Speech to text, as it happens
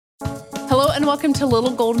Hello and welcome to Little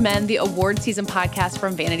Gold Men, the award season podcast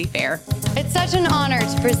from Vanity Fair. It's such an honor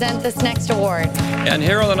to present this next award. And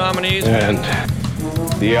here are the nominees. And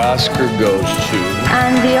the Oscar goes to...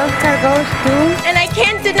 And the Oscar goes to... And I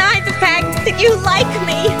can't deny the fact that you like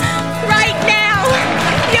me. Right now,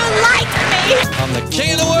 you like me. I'm the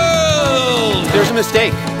king of the world. There's a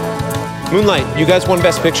mistake. Moonlight, you guys won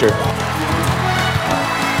Best Picture.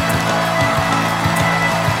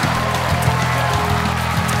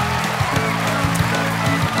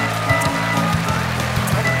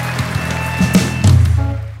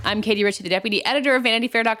 I'm Katie Ritchie, the deputy editor of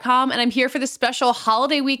VanityFair.com, and I'm here for the special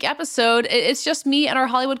Holiday Week episode. It's just me and our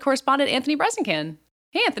Hollywood correspondent, Anthony Bresenkamp.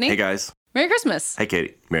 Hey, Anthony. Hey, guys. Merry Christmas. Hey,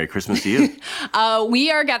 Katie. Merry Christmas to you.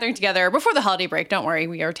 We are gathering together before the holiday break. Don't worry.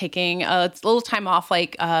 We are taking a little time off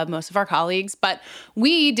like most of our colleagues, but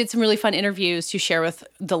we did some really fun interviews to share with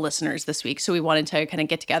the listeners this week. So we wanted to kind of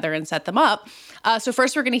get together and set them up. So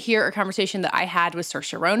first, we're going to hear a conversation that I had with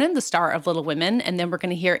Saoirse Ronan, the star of Little Women. And then we're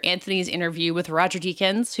going to hear Anthony's interview with Roger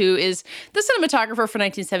Deakins, who is the cinematographer for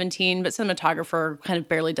 1917, but cinematographer kind of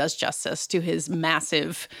barely does justice to his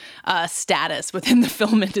massive status within the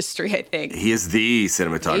film industry, I think. He is the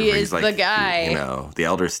cinematographer. He is He's like, the guy. You know, the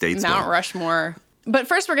elder statesman. Mount Rushmore. But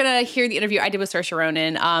first, we're going to hear the interview I did with Saoirse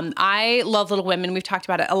Ronan. I love Little Women. We've talked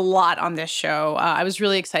about it a lot on this show. I was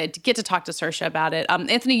really excited to get to talk to Saoirse about it.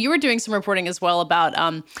 Anthony, you were doing some reporting as well about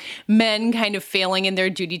men kind of failing in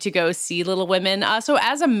their duty to go see Little Women. So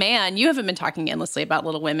as a man, you haven't been talking endlessly about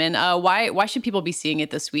Little Women. Why should people be seeing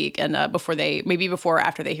it this week and before or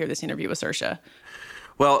after they hear this interview with Saoirse?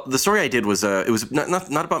 Well, the story I did was it was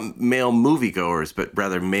not about male moviegoers, but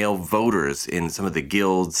rather male voters in some of the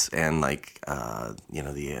guilds and the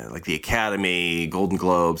Academy, Golden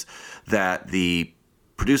Globes, that the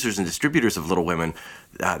producers and distributors of Little Women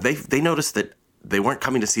they noticed that they weren't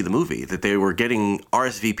coming to see the movie, that they were getting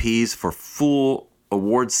RSVPs for full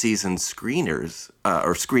award season screenings,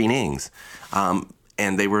 and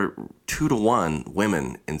they were 2-to-1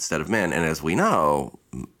 women instead of men. And as we know,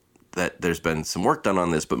 that there's been some work done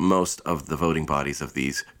on this, but most of the voting bodies of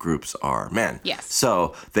these groups are men. Yes.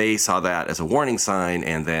 So they saw that as a warning sign,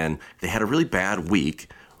 and then they had a really bad week,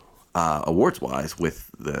 awards-wise, with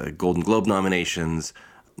the Golden Globe nominations,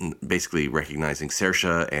 basically recognizing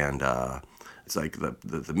Saoirse and it's like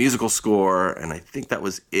the musical score, and I think that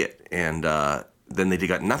was it. And then they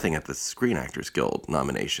got nothing at the Screen Actors Guild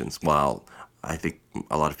nominations, while I think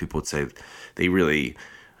a lot of people would say they really...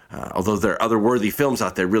 although there are other worthy films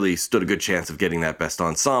out there, really stood a good chance of getting that best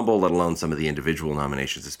ensemble, let alone some of the individual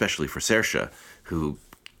nominations, especially for Saoirse, who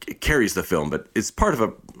carries the film, but is part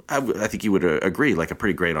of I think you would agree, like a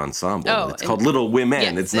pretty great ensemble. Oh, it's called Little Women.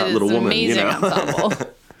 Yes, it's not Little Woman. Amazing ensemble.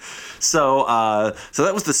 So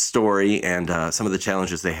that was the story and some of the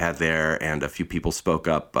challenges they had there, and a few people spoke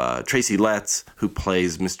up. Tracy Letts, who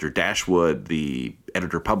plays Mr. Dashwood, the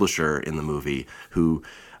editor-publisher in the movie, who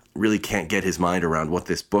really can't get his mind around what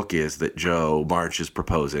this book is that Joe March is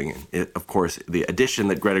proposing. Of course, the addition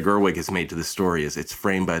that Greta Gerwig has made to the story is it's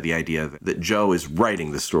framed by the idea that Joe is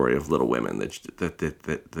writing the story of Little Women, that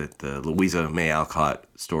the Louisa May Alcott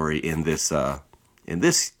story in this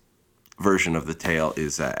version of the tale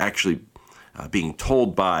is actually being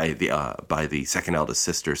told by the second eldest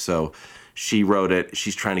sister. So she wrote it.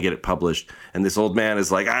 She's trying to get it published. And this old man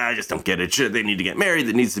is like, I just don't get it. They need to get married.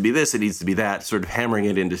 It needs to be this. It needs to be that. Sort of hammering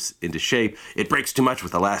it into shape. It breaks too much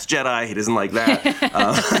with The Last Jedi. He doesn't like that.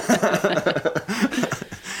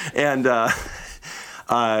 And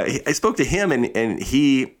I spoke to him, and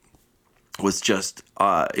he was just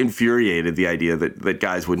infuriated the idea that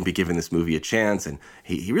guys wouldn't be giving this movie a chance. And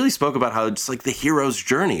he really spoke about how it's like the hero's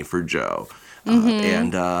journey for Joe.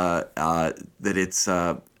 And that it's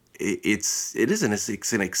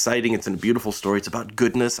an exciting, it's a beautiful story. It's about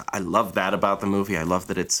goodness. I love that about the movie. I love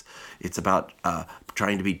that it's about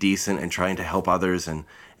trying to be decent and trying to help others, and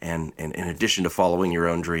in addition to following your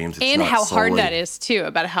own dreams. It's and not how solely... hard that is too,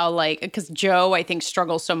 about how because Joe, I think,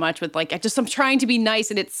 struggles so much with I'm trying to be nice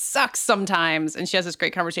and it sucks sometimes. And she has this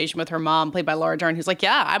great conversation with her mom, played by Laura Dern, who's like,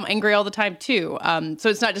 yeah, I'm angry all the time too. So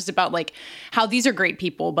it's not just about how these are great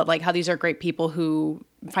people, but how these are great people who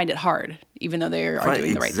find it hard, even though they are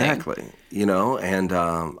doing the right thing. Exactly. And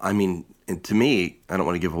and to me, I don't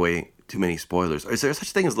want to give away too many spoilers. Is there such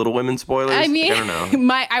a thing as Little Women spoilers? I mean, I don't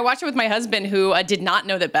know. I watched it with my husband, who did not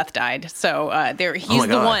know that Beth died. So he's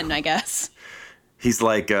the one, I guess. He's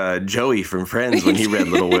like Joey from Friends when he read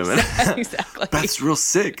Little Women. Exactly. Beth's real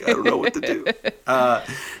sick. I don't know what to do.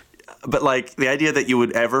 But the idea that you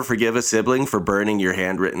would ever forgive a sibling for burning your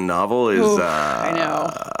handwritten novel is, I know.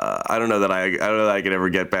 I don't know that I could ever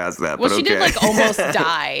get past that. Well, but she okay. did like almost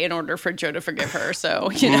die in order for Joe to forgive her. So,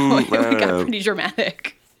 it got pretty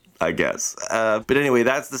dramatic. I guess. But anyway,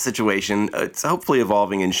 that's the situation. It's hopefully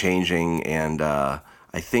evolving and changing. And I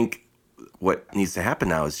think what needs to happen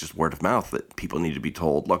now is just word of mouth, that people need to be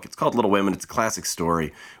told, look, it's called Little Women. It's a classic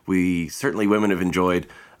story. Women have enjoyed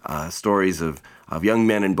stories of young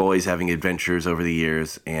men and boys having adventures over the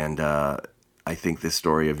years. And I think this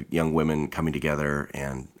story of young women coming together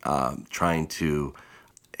and trying to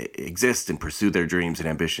exist and pursue their dreams and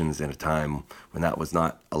ambitions in a time when that was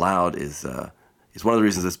not allowed is one of the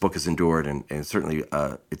reasons this book has endured, and certainly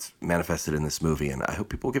it's manifested in this movie. And I hope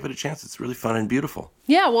people give it a chance. It's really fun and beautiful.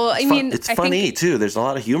 Yeah, well, It's funny too. There's a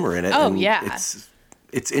lot of humor in it. Oh, and yeah.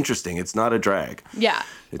 It's interesting. It's not a drag. Yeah.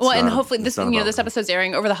 And hopefully this episode's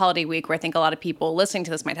airing over the holiday week, where I think a lot of people listening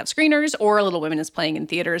to this might have screeners, or Little Women is playing in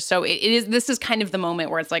theaters. So this is kind of the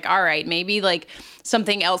moment where it's like, all right, maybe like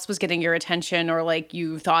something else was getting your attention, or like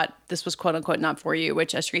you thought this was quote unquote not for you,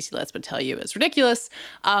 which as Tracy Letts would tell you is ridiculous.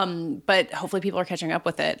 But hopefully people are catching up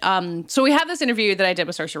with it. So we have this interview that I did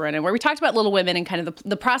with Saoirse Ronan where we talked about Little Women and kind of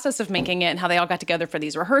the process of making it, and how they all got together for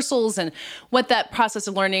these rehearsals, and what that process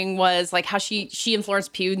of learning was like, how she and Florence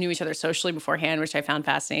Pugh knew each other socially beforehand, which I found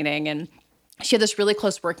fascinating. And she had this really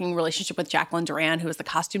close working relationship with Jacqueline Duran, who is the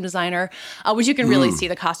costume designer, which you can really see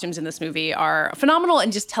the costumes in this movie are phenomenal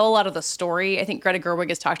and just tell a lot of the story. I think Greta Gerwig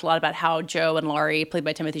has talked a lot about how Joe and Laurie, played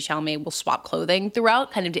by Timothée Chalamet, will swap clothing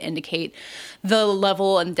throughout, kind of to indicate the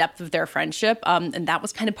level and depth of their friendship. And that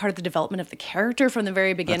was kind of part of the development of the character from the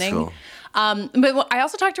very beginning. That's cool. But I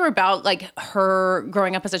also talked to her about like her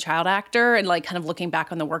growing up as a child actor, and like kind of looking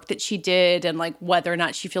back on the work that she did, and like whether or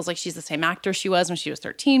not she feels like she's the same actor she was when she was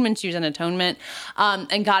 13, when she was in Atonement,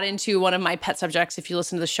 and got into one of my pet subjects. If you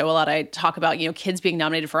listen to the show a lot, I talk about, kids being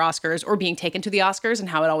nominated for Oscars or being taken to the Oscars, and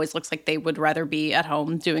how it always looks like they would rather be at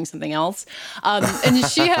home doing something else. And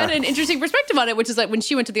she had an interesting perspective on it, which is like when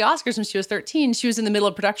she went to the Oscars when she was 13, she was in the middle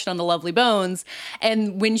of production on The Lovely Bones.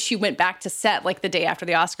 And when she went back to set, like the day after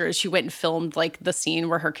the Oscars, she went and filmed like the scene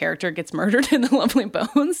where her character gets murdered in The Lovely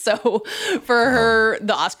Bones. So for her,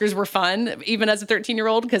 the Oscars were fun, even as a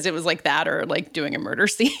 13-year-old, because it was like that, or like doing a murder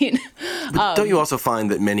scene. But don't you also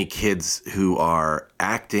find that many kids who are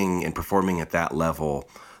acting and performing at that level,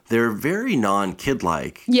 they're very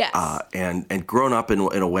non-kid-like? Yes. And grown up in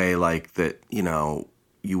a way like that,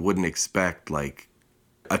 you wouldn't expect like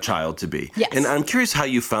a child to be. Yes. And I'm curious how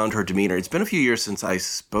you found her demeanor. It's been a few years since I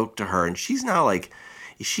spoke to her, and she's now like,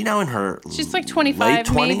 is she now in her She's like 25, late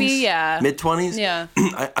 20s? maybe, yeah. Mid-20s? Yeah.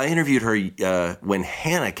 I interviewed her when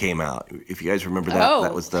Hannah came out. If you guys remember that.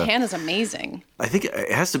 That was Hannah's amazing. I think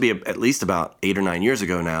it has to be at least about 8 or 9 years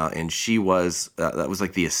ago now, and she was that was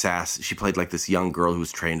like the assassin. She played like this young girl who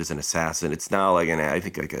was trained as an assassin. It's now like I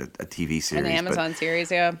think like a TV series, an Amazon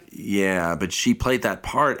series, yeah. Yeah, but she played that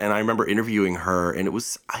part, and I remember interviewing her, and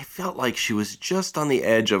I felt like she was just on the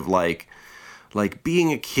edge of like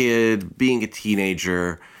being a kid, being a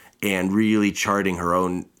teenager, and really charting her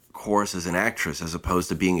own course as an actress, as opposed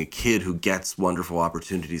to being a kid who gets wonderful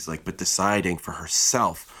opportunities, but deciding for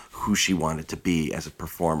herself who she wanted to be as a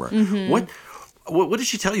performer. Mm-hmm. What did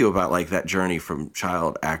she tell you about like that journey from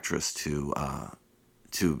child actress to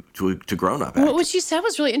grown up actress? What she said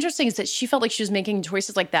was really interesting, is that she felt like she was making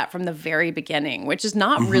choices like that from the very beginning, which is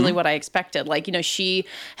not really what I expected. Like, she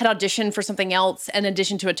had auditioned for something else in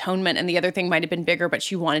addition to Atonement, and the other thing might have been bigger, but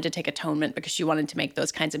she wanted to take Atonement because she wanted to make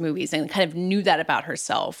those kinds of movies, and kind of knew that about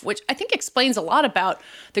herself, which I think explains a lot about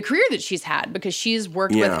the career that she's had, because she's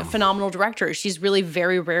worked with phenomenal directors. She's really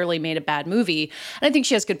very rarely made a bad movie. And I think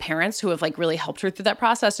she has good parents who have like really helped her through that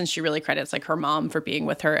process, and she really credits like her mom for being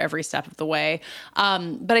with her every step of the way.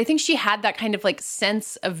 But I think she had that kind of like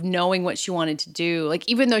sense of knowing what she wanted to do. Like,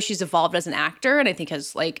 even though she's evolved as an actor, and I think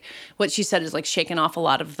has like what she said is like shaken off a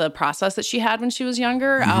lot of the process that she had when she was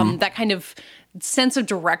younger, that kind of sense of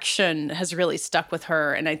direction has really stuck with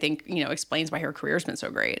her. And I think, explains why her career has been so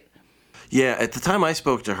great. Yeah, at the time I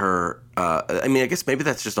spoke to her, I guess maybe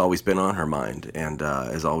that's just always been on her mind, and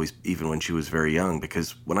as always, even when she was very young,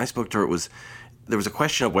 because when I spoke to her, there was a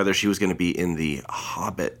question of whether she was going to be in the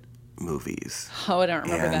Hobbit movies. Oh, I don't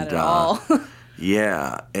remember that at all.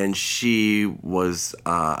 Yeah, and she was,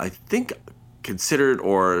 I think, considered,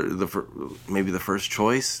 or maybe the first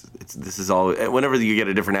choice. This is all. Whenever you get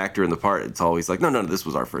a different actor in the part, it's always like, no, this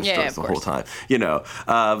was our first choice the whole time.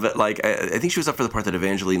 But like, I think she was up for the part that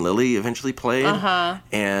Evangeline Lilly eventually played,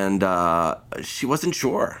 and she wasn't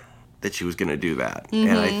sure that she was going to do that,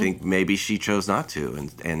 and I think maybe she chose not to,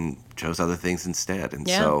 and chose other things instead, and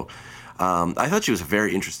so. I thought she was a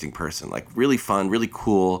very interesting person, like really fun, really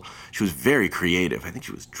cool. She was very creative. I think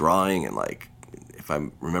she was drawing and like if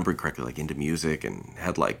I'm remembering correctly, like into music and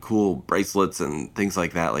had like cool bracelets and things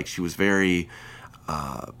like that. Like she was very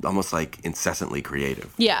almost like incessantly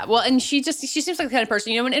creative. Yeah, well, and she seems like the kind of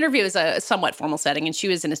person, an interview is a somewhat formal setting, and she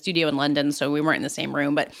was in a studio in London, so we weren't in the same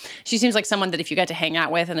room, but she seems like someone that if you got to hang out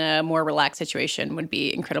with in a more relaxed situation would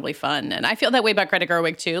be incredibly fun. And I feel that way about Greta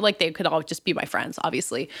Gerwig too. Like they could all just be my friends,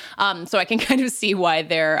 obviously. So I can kind of see why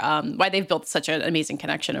why they've built such an amazing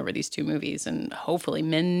connection over these two movies, and hopefully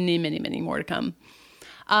many, many, many more to come.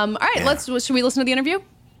 All right, should we listen to the interview?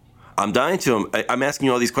 I'm dying to. I'm asking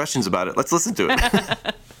you all these questions about it. Let's listen to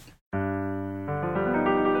it.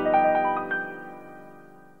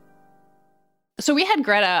 So we had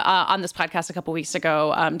Greta on this podcast a couple weeks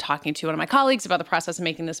ago talking to one of my colleagues about the process of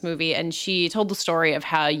making this movie. And she told the story of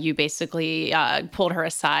how you basically pulled her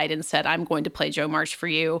aside and said, I'm going to play Jo March for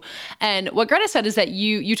you. And what Greta said is that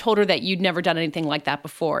you told her that you'd never done anything like that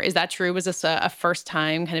before. Is that true? Was this a first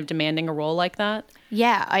time kind of demanding a role like that?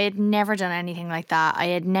 Yeah, I had never done anything like that. I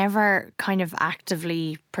had never kind of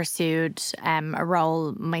actively pursued a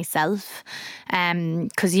role myself.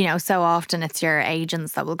 Because, so often it's your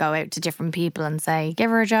agents that will go out to different people and say, give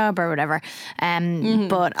her a job or whatever.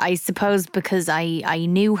 But I suppose because I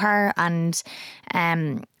knew her and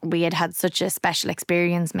we had such a special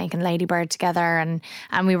experience making Lady Bird together and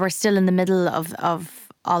we were still in the middle of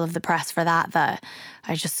all of the press for that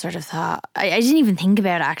I just sort of thought, I didn't even think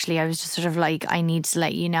about it actually. I was just sort of like, I need to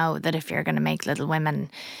let you know that if you're going to make Little Women,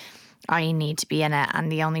 I need to be in it,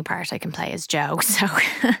 and the only part I can play is Jo. So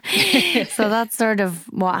so that's sort of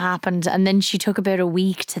what happened. And then she took about a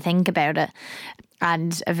week to think about it,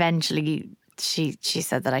 and eventually she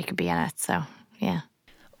said that I could be in it. So yeah.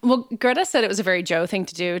 Well, Greta said it was a very Jo thing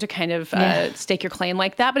to do to kind of stake your claim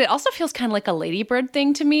like that. But it also feels kind of like a Lady Bird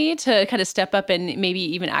thing to me to kind of step up and maybe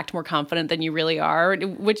even act more confident than you really are.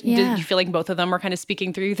 Did you feel like both of them were kind of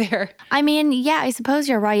speaking through there? I mean, yeah, I suppose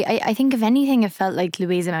you're right. I think if anything, it felt like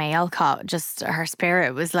Louisa May Alcott, just her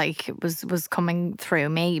spirit was like, was coming through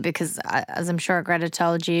me because as I'm sure Greta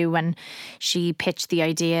told you, when she pitched the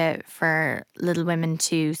idea for Little Women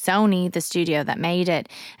to Sony, the studio that made it,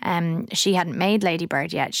 she hadn't made Lady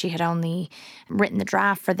Bird yet. She had only written the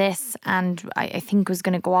draft for this and I think was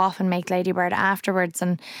going to go off and make Lady Bird afterwards.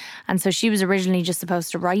 And so she was originally just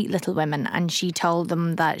supposed to write Little Women and she told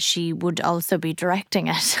them that she would also be directing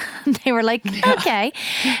it. They were like, okay.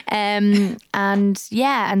 And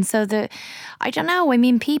so I don't know, I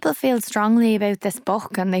mean, people feel strongly about this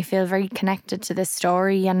book and they feel very connected to this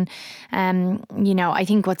story. And, I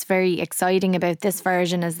think what's very exciting about this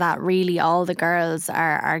version is that really all the girls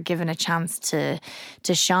are given a chance to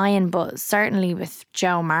shine, but certainly with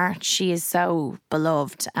Jo March, she is so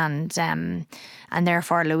beloved and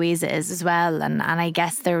therefore Louisa is as well. And I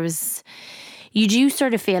guess you do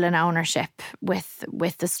sort of feel an ownership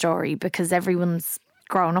with the story because everyone's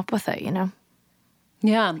grown up with it,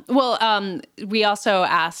 Yeah. Well, we also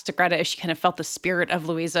asked Greta if she kind of felt the spirit of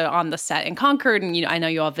Louisa on the set in Concord. And, I know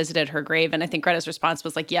you all visited her grave. And I think Greta's response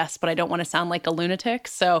was like, yes, but I don't want to sound like a lunatic.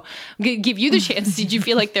 So give you the chance. Did you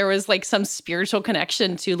feel like there was like some spiritual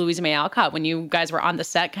connection to Louisa May Alcott when you guys were on the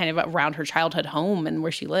set kind of around her childhood home and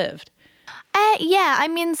where she lived? Yeah, I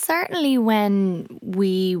mean, certainly when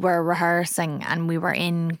we were rehearsing and we were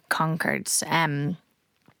in Concord,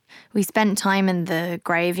 we spent time in the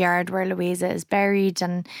graveyard where Louisa is buried,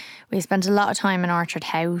 and we spent a lot of time in Orchard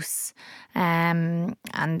House. And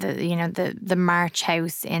the March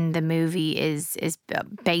house in the movie is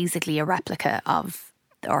basically a replica of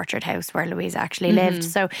the Orchard House where Louisa actually lived.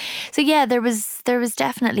 So yeah, there was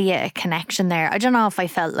definitely a connection there. I don't know if I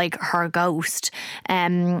felt like her ghost,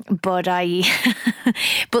 but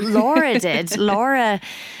Laura did. Laura,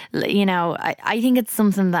 I think it's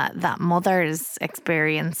something that mothers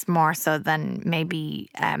experience more so than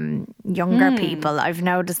maybe younger people. I've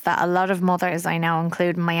noticed that a lot of mothers I know,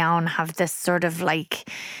 including my own, have this sort of like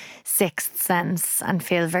sixth sense and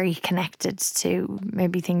feel very connected to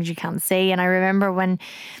maybe things you can't see. And I remember when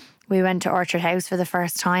we went to Orchard House for the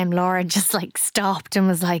first time, Laura just like stopped and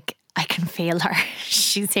was like, I can feel her.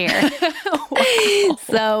 She's here. Wow.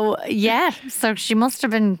 So she must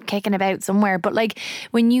have been kicking about somewhere. But like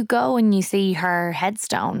when you go and you see her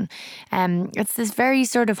headstone, it's this very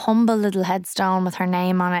sort of humble little headstone with her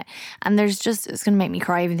name on it. And it's going to make me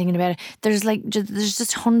cry even thinking about it. There's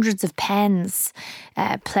just hundreds of pens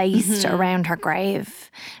placed around her grave.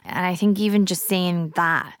 And I think even just seeing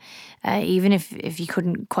that, even if you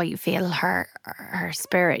couldn't quite feel her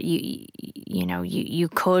spirit, you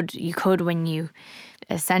could when you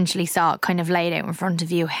essentially saw it kind of laid out in front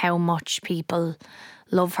of you how much people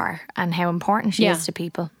love her and how important she is to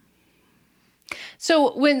people.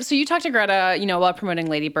 So you talked to Greta, while promoting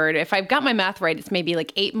Lady Bird. If I've got my math right, it's maybe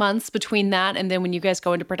like 8 months between that and then when you guys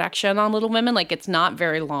go into production on Little Women, like it's not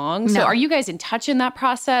very long. So are you guys in touch in that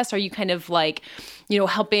process? Are you kind of like,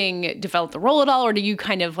 helping develop the role at all? Or do you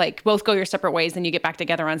kind of like both go your separate ways and you get back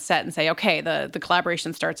together on set and say, okay, the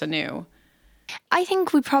collaboration starts anew? I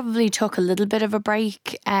think we probably took a little bit of a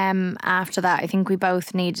break after that. I think we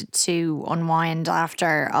both needed to unwind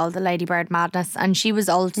after all the Lady Bird madness. And she was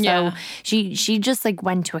also, she just like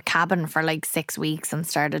went to a cabin for like 6 weeks and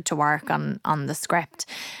started to work on the script.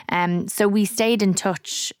 So we stayed in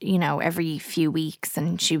touch, every few weeks,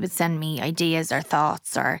 and she would send me ideas or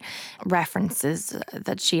thoughts or references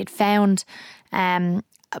that she had found.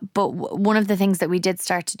 But one of the things that we did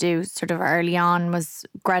start to do sort of early on was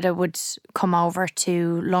Greta would come over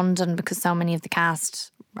to London because so many of the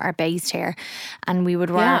cast are based here, and we would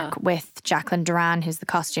work with Jacqueline Duran, who's the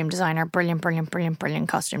costume designer, brilliant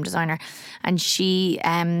costume designer, and she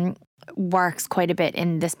works quite a bit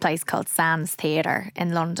in this place called Sands Theatre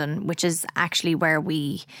in London, which is actually where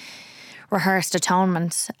we rehearsed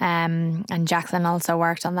Atonement, and Jacqueline also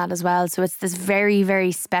worked on that as well. So it's this very,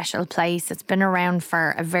 very special place. It's been around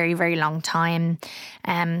for a very, very long time.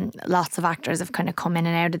 Lots of actors have kind of come in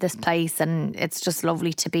and out of this place, and it's just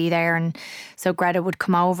lovely to be there. And so Greta would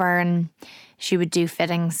come over and she would do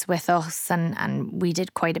fittings with us, and we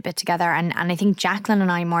did quite a bit together. And I think Jacqueline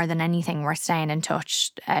and I, more than anything, were staying in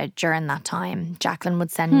touch during that time. Jacqueline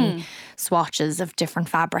would send me swatches of different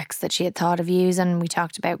fabrics that she had thought of using. We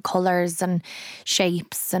talked about colours and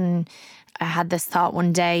shapes, and I had this thought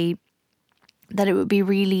one day that it would be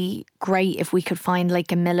really great if we could find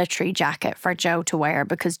like a military jacket for Jo to wear,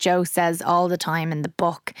 because Jo says all the time in the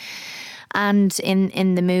book and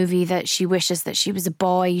in the movie that she wishes that she was a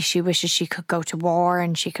boy. She wishes she could go to war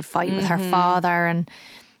and she could fight with her father. And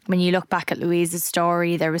when you look back at Louise's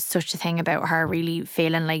story, there was such a thing about her really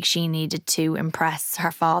feeling like she needed to impress her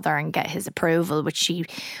father and get his approval, which she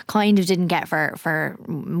kind of didn't get for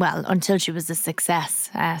until she was a success.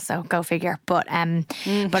 So go figure. But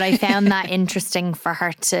I found that interesting for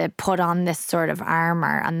her to put on this sort of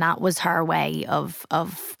armour, and that was her way of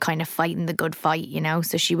kind of fighting the good fight,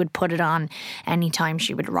 So she would put it on anytime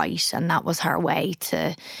she would write, and that was her way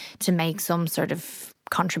to make some sort of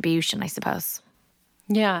contribution, I suppose.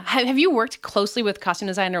 Yeah. Have you worked closely with costume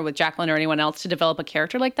designer, with Jacqueline or anyone else to develop a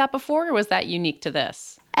character like that before, or was that unique to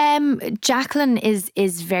this? Jacqueline is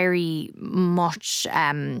very much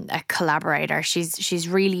a collaborator. She's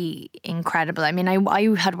really incredible. I mean,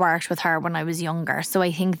 I had worked with her when I was younger, so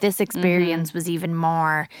I think this experience was even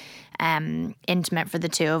more intimate for the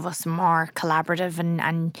two of us, more collaborative,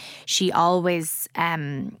 and she always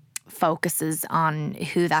focuses on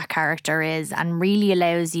who that character is and really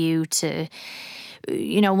allows you to,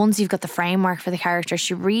 once you've got the framework for the character,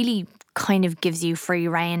 she really kind of gives you free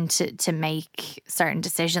rein to make certain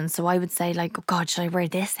decisions. So I would say like, oh God, should I wear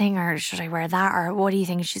this thing or should I wear that? Or what do you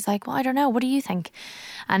think? She's like, well, I don't know. What do you think?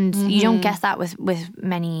 And you don't get that with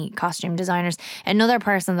many costume designers. Another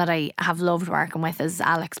person that I have loved working with is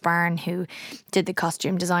Alex Byrne, who did the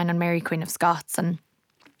costume design on Mary Queen of Scots, and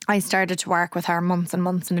I started to work with her months and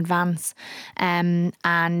months in advance. And,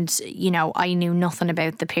 I knew nothing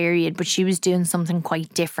about the period, but she was doing something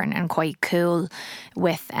quite different and quite cool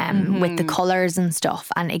with the colours and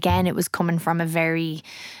stuff. And again, it was coming from a very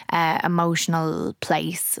emotional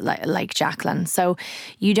place like Jacqueline. So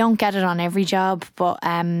you don't get it on every job, but,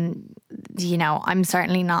 I'm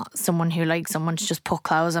certainly not someone who likes someone to just put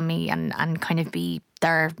clothes on me and kind of be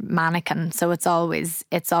their mannequin. So it's always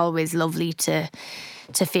lovely to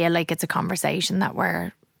feel like it's a conversation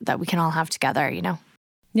that we can all have together,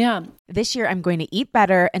 Yeah. This year, I'm going to eat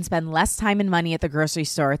better and spend less time and money at the grocery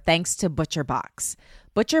store thanks to ButcherBox.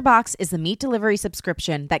 ButcherBox is the meat delivery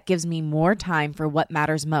subscription that gives me more time for what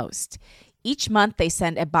matters most. Each month, they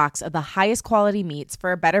send a box of the highest quality meats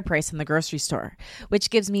for a better price in the grocery store, which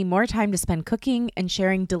gives me more time to spend cooking and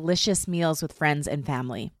sharing delicious meals with friends and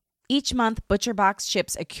family. Each month, ButcherBox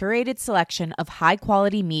ships a curated selection of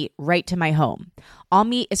high-quality meat right to my home. All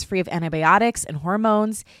meat is free of antibiotics and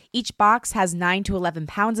hormones. Each box has 9 to 11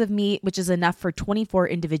 pounds of meat, which is enough for 24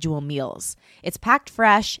 individual meals. It's packed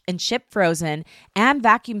fresh and shipped frozen and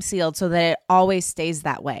vacuum sealed so that it always stays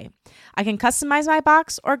that way. I can customize my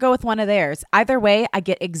box or go with one of theirs. Either way, I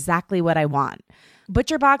get exactly what I want.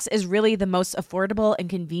 ButcherBox is really the most affordable and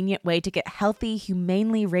convenient way to get healthy,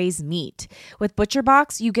 humanely raised meat. With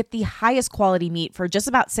ButcherBox, you get the highest quality meat for just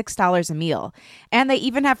about $6 a meal. And they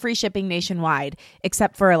even have free shipping nationwide,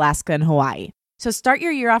 except for Alaska and Hawaii. So start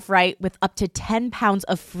your year off right with up to 10 pounds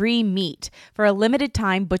of free meat. For a limited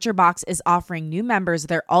time, ButcherBox is offering new members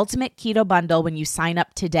their ultimate keto bundle when you sign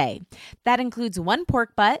up today. That includes 1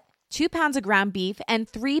 pork butt, 2 pounds of ground beef, and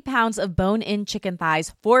 3 pounds of bone-in chicken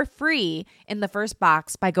thighs for free in the first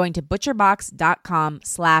box by going to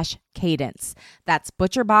butcherbox.com/cadence. That's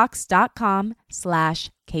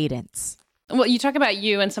butcherbox.com/cadence. Well, you talk about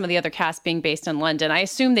you and some of the other cast being based in London. I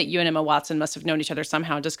assume that you and Emma Watson must have known each other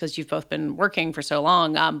somehow just because you've both been working for so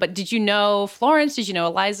long. But did you know Florence? Did you know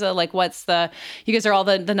Eliza? Like, you guys are all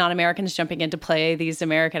the non-Americans jumping in to play these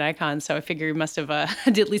American icons. So I figure you must have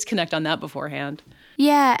did at least connect on that beforehand.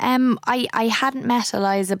 Yeah, I hadn't met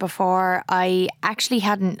Eliza before. I actually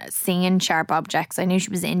hadn't seen Sharp Objects. I knew she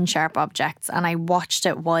was in Sharp Objects, and I watched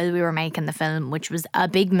it while we were making the film, which was a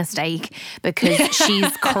big mistake because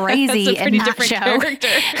she's crazy in that show.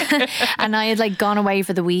 And I had gone away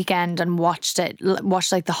for the weekend and watched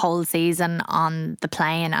like the whole season on the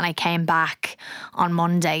plane, and I came back on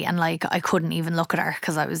Monday and I couldn't even look at her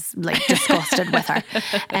because I was disgusted with her.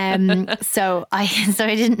 So I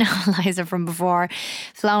didn't know Eliza from before.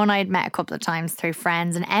 Flo and I had met a couple of times through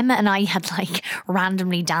friends, and Emma and I had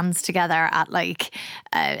randomly danced together at a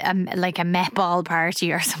Met Ball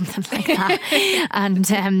party or something like that.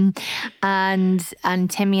 and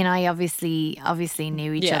Timmy and I obviously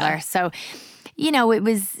knew each other. So, it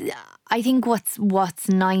was. I think what's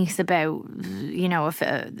nice about if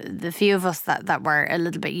the few of us that were a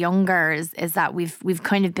little bit younger is that we've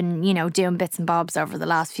kind of been doing bits and bobs over the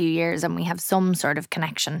last few years, and we have some sort of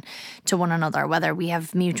connection to one another, whether we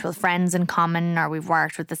have mutual friends in common or we've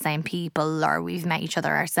worked with the same people or we've met each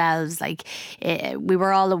other ourselves. We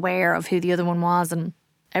were all aware of who the other one was and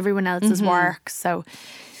everyone else's work, so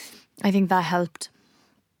I think that helped.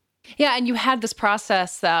 Yeah, and you had this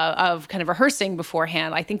process of kind of rehearsing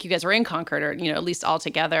beforehand. I think you guys were in Concord, or at least all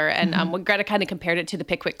together. And Greta kind of compared it to the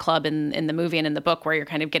Pickwick Club in the movie and in the book, where you're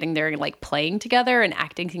kind of getting there, playing together and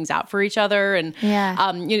acting things out for each other. And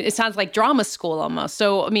it sounds like drama school almost.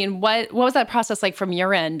 So, I mean, what was that process like from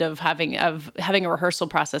your end of having a rehearsal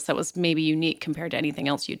process that was maybe unique compared to anything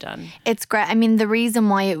else you'd done? It's great. I mean, the reason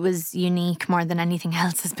why it was unique more than anything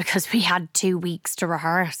else is because we had 2 weeks to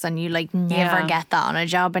rehearse, and you never get that on a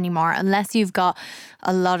job anymore. Unless you've got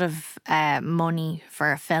a lot of money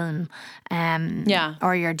for a film,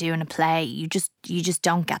 or you're doing a play, you just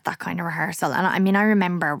don't get that kind of rehearsal. And I mean, I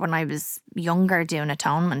remember when I was younger doing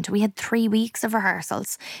Atonement, we had 3 weeks of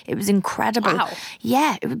rehearsals. It was incredible. Wow.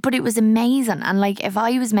 Yeah, but it was amazing. And if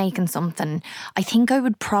I was making something, I think I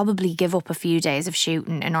would probably give up a few days of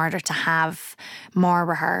shooting in order to have more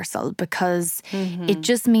rehearsal, because it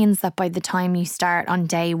just means that by the time you start on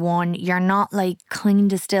day one, you're not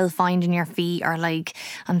kind of still finding your feet, or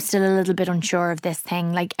I'm still a little bit unsure of this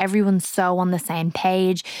thing. Everyone's so on the same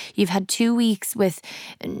page. You've had 2 weeks with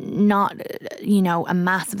not, a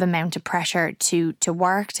massive amount of pressure to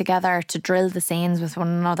work together, to drill the scenes with one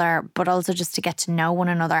another, but also just to get to know one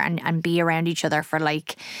another and be around each other for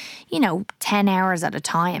 10 hours at a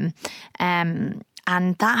time.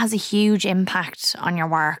 And that has a huge impact on your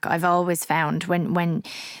work. I've always found when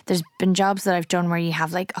there's been jobs that I've done where you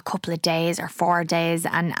have a couple of days or 4 days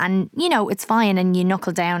and it's fine and you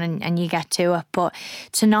knuckle down and you get to it. But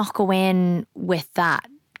to not go in with that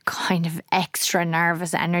kind of extra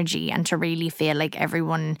nervous energy and to really feel like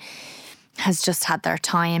everyone has just had their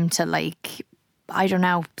time to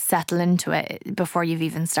settle into it before you've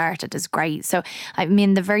even started is great. So, I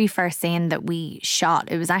mean, the very first scene that we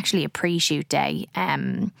shot, it was actually a pre-shoot day,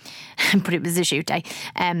 but it was a shoot day.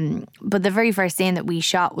 But the very first scene that we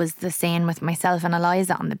shot was the scene with myself and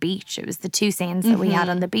Eliza on the beach. It was the 2 scenes that we had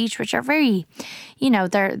on the beach, which are very,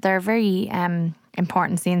 they're very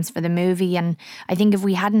important scenes for the movie. And I think if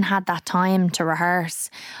we hadn't had that time to rehearse,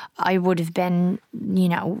 I would have been,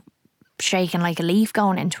 shaking like a leaf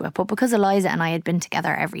going into it. But because Eliza and I had been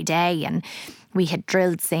together every day and we had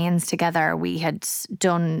drilled scenes together, we had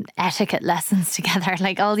done etiquette lessons together,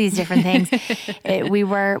 all these different things, we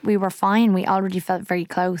were fine. We already felt very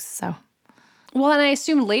close. So. Well, and I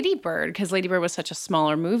assume Lady Bird, because Lady Bird was such a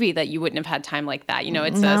smaller movie that you wouldn't have had time like that.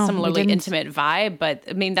 It's a similarly intimate vibe, but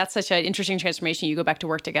I mean, that's such an interesting transformation. You go back to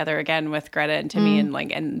work together again with Greta and Timmy,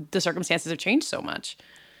 and the circumstances have changed so much.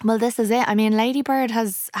 Well, this is it. I mean, Lady Bird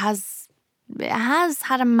has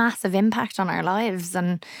had a massive impact on our lives,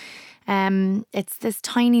 and it's this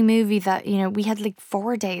tiny movie that we had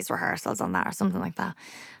 4 days rehearsals on that or something like that,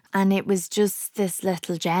 it was just this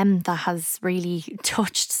little gem that has really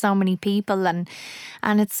touched so many people, and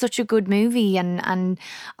it's such a good movie, and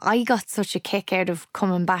I got such a kick out of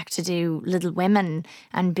coming back to do Little Women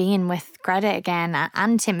and being with Greta again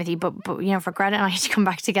and Timothy, but you know, for Greta and I to come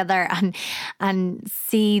back together and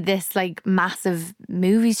see this like massive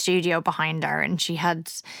movie studio behind her, and she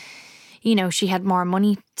had more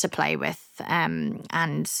money to play with,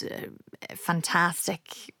 and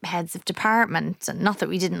fantastic heads of department, and not that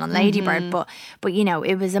we didn't on Lady Bird, but you know,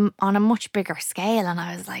 it was on a much bigger scale, and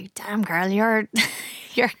I was like, damn girl, you're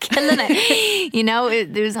killing it. You know,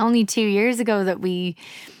 it was only 2 years ago that we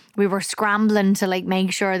were scrambling to like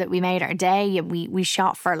make sure that we made our day, and we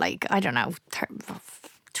shot for like, I don't know,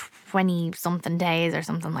 20 something days or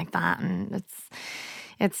something like that, and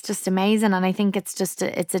it's just amazing. And I think it's just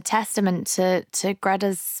it's a testament to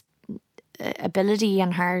Greta's ability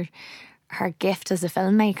and her gift as a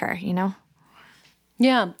filmmaker, you know?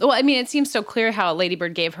 Yeah. Well, I mean, it seems so clear how Lady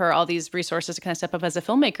Bird gave her all these resources to kind of step up as a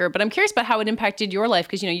filmmaker. But I'm curious about how it impacted your life,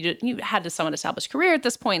 because, you know, you had a somewhat established career at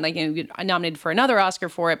this point. Like, you know, you're nominated for another Oscar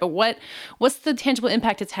for it. But what's the tangible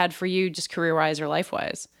impact it's had for you, just career-wise or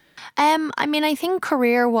life-wise? I mean, I think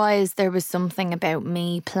career-wise, there was something about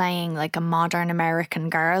me playing like a modern American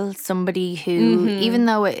girl, somebody who, even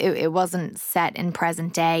though it wasn't set in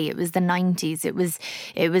present day, it was the 90s. It was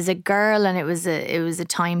a girl, and it was a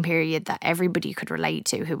time period that everybody could relate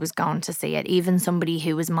to who was going to see it. Even somebody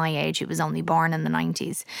who was my age, who was only born in the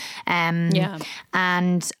 90s. And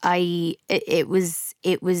it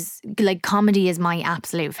was like, comedy is my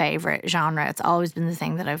absolute favorite genre. It's always been the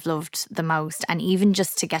thing that I've loved the most, and even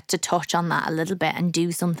just to get to touch on that a little bit and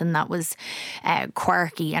do something that was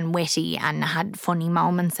quirky and witty and had funny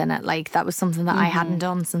moments in it, like that was something that I hadn't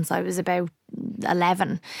done since I was about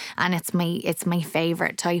 11, and it's my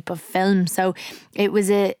favorite type of film. So it was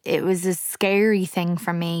a scary thing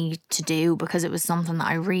for me to do, because it was something that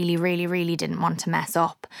I really, really, really didn't want to mess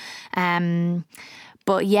up.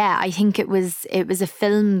 But yeah, I think it was a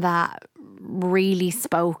film that really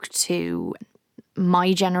spoke to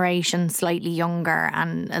my generation, slightly younger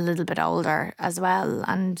and a little bit older as well.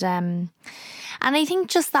 And I think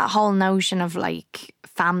just that whole notion of like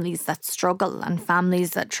families that struggle and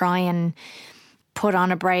families that try and put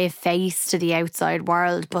on a brave face to the outside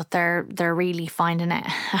world, but they're really finding it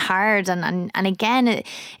hard. And again,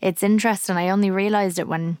 it's interesting. I only realised it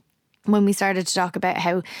when we started to talk about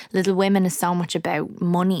how Little Women is so much about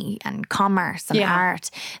money and commerce and art.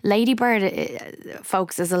 Lady Bird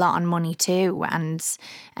focuses a lot on money too, and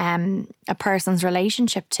a person's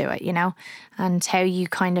relationship to it, you know, and how you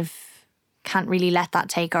kind of can't really let that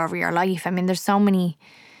take over your life. I mean, there's so many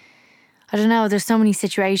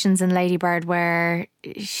situations in Lady Bird where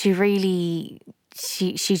she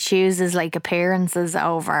chooses like appearances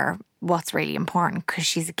over what's really important, because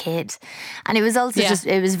she's a kid. And it was also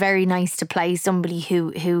it was very nice to play somebody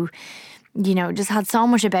who you know, just had so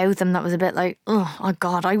much about them that was a bit like, oh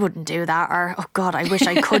God, I wouldn't do that, or oh God, I wish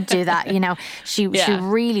I could do that. You know, she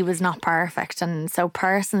really was not perfect, and so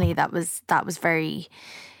personally that was very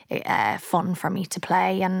fun for me to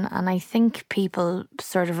play, and I think people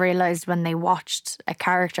sort of realised when they watched a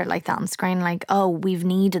character like that on screen, like, oh, we've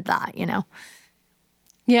needed that, you know.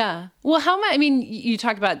 Yeah. Well, I mean, you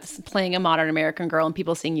talked about playing a modern American girl and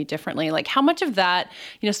people seeing you differently. Like, how much of that,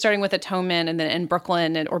 you know, starting with Atonement and then in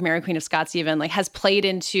Brooklyn or Mary Queen of Scots even, like, has played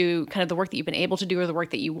into kind of the work that you've been able to do or the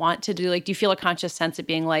work that you want to do? Like, do you feel a conscious sense of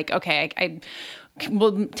being like, okay, I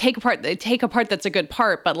will take a part that's a good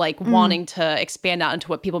part, but like wanting to expand out into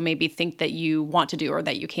what people maybe think that you want to do or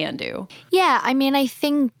that you can do? Yeah. I mean, I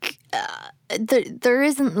think there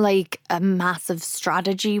isn't like a massive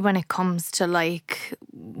strategy when it comes to like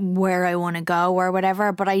where I want to go or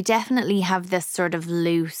whatever, but I definitely have this sort of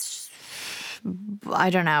loose, I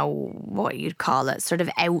don't know what you'd call it, sort of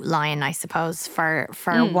outline, I suppose, for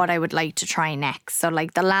what I would like to try next. So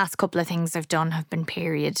like the last couple of things I've done have been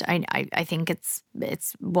period. I think it's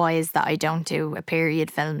wise that I don't do a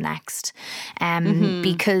period film next,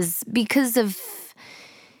 because of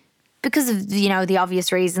you know, the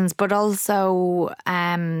obvious reasons, but also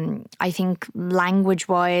I think language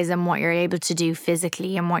wise and what you're able to do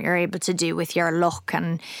physically and what you're able to do with your look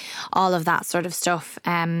and all of that sort of stuff.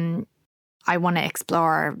 I want to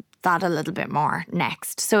explore that a little bit more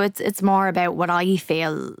next. So it's more about what I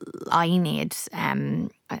feel I need.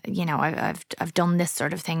 You know, I've done this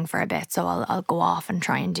sort of thing for a bit, so I'll go off and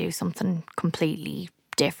try and do something completely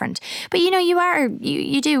different. But you know,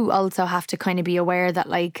 you do also have to kind of be aware that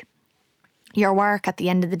like your work at the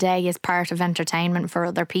end of the day is part of entertainment for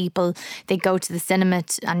other people. They go to the cinema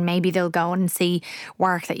and maybe they'll go and see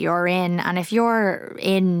work that you're in. And if you're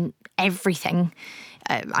in everything,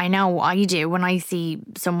 I know I do. When I see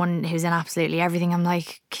someone who's in absolutely everything, I'm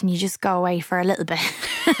like, can you just go away for a little bit?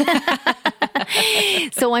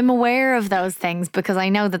 So I'm aware of those things because I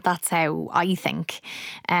know that that's how I think.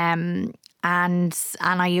 And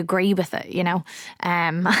I agree with it, you know.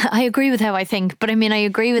 I agree with how I think, but I mean, I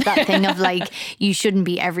agree with that thing of like you shouldn't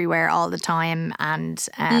be everywhere all the time, and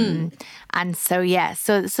so yeah,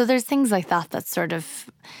 so there's things like that sort of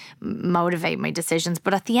motivate my decisions.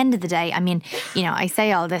 But at the end of the day, I mean, you know, I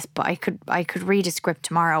say all this, but I could read a script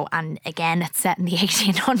tomorrow, and again, it's set in the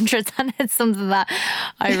 1800s, and it's something that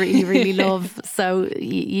I really really love. So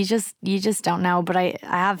you just don't know. But I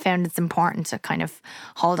have found it's important to kind of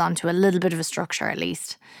hold on to a little bit of a structure at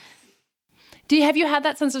least. Have you had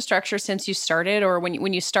that sense of structure since you started, or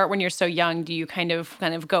when you start when you're so young, do you kind of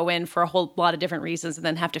go in for a whole lot of different reasons and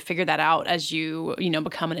then have to figure that out as you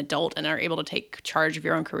become an adult and are able to take charge of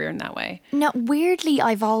your own career in that way? No, weirdly,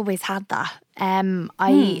 I've always had that.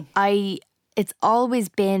 It's always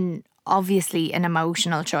been obviously an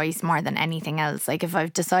emotional choice more than anything else. Like if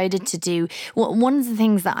I've decided to do, one of the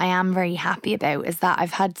things that I am very happy about is that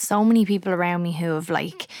I've had so many people around me who have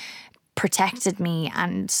like protected me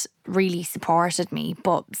and really supported me.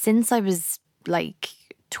 But since I was like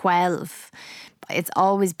 12, it's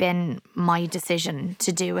always been my decision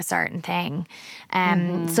to do a certain thing.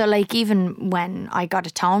 So like even when I got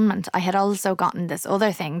Atonement, I had also gotten this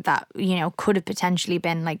other thing that, you know, could have potentially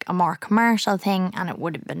been like a more commercial thing, and it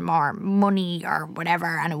would have been more money or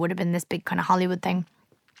whatever, and it would have been this big kind of Hollywood thing.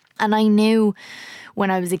 And I knew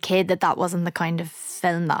when I was a kid that wasn't the kind of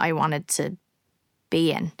film that I wanted to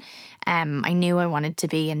be in. I knew I wanted to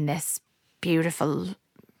be in this beautiful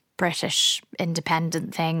British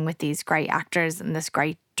independent thing with these great actors and this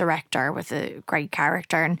great director with a great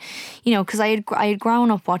character. And, you know, because I had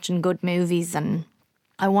grown up watching good movies, and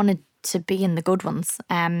I wanted to be in the good ones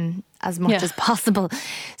as much as possible.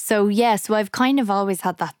 So, yeah, so I've kind of always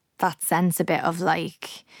had that sense a bit of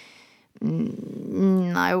like,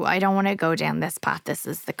 no, I don't want to go down this path. This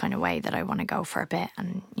is the kind of way that I want to go for a bit.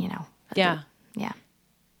 And, you know. Yeah.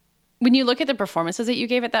 When you look at the performances that you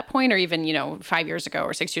gave at that point, or even, 5 years ago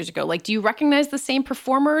or 6 years ago, like, do you recognize the same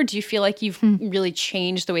performer? Or do you feel like you've really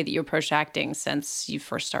changed the way that you approach acting since you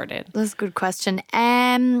first started? That's a good question.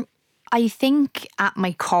 I think at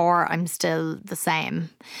my core, I'm still the same.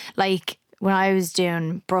 Like when I was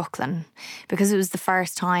doing Brooklyn, because it was the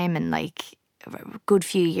first time in like a good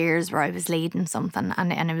few years where I was leading something,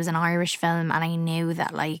 and it was an Irish film, and I knew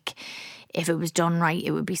that like if it was done right, it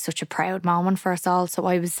would be such a proud moment for us all. So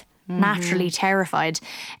I was naturally terrified.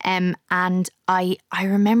 And I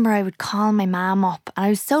remember I would call my mum up, and I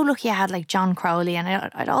was so lucky I had like John Crowley and I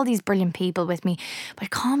had all these brilliant people with me. But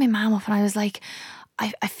I'd call my mum up and I was like,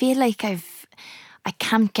 I feel like I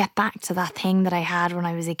can't get back to that thing that I had when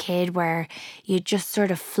I was a kid where you just sort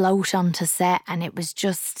of float onto set, and it was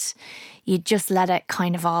just, you just let it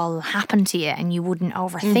kind of all happen to you and you wouldn't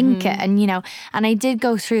overthink it. And, and I did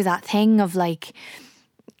go through that thing of like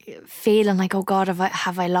feeling like, oh God,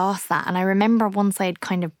 have I lost that? And I remember once I had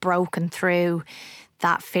kind of broken through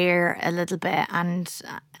that fear a little bit and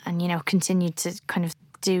continued to kind of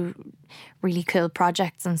do really cool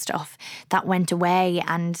projects and stuff, that went away.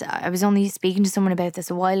 And I was only speaking to someone about this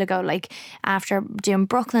a while ago, like after doing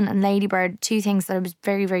Brooklyn and Lady Bird, two things that I was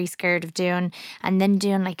very, very scared of doing, and then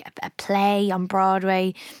doing like a play on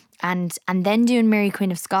Broadway, and then doing Mary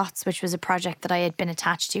Queen of Scots, which was a project that I had been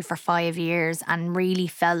attached to for 5 years and really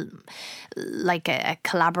felt like a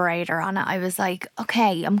collaborator on it. I was like,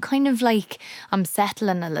 okay, I'm kind of like, I'm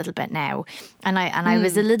settling a little bit now. And I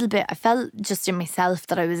was a little bit, I felt just in myself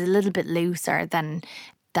that I was a little bit looser than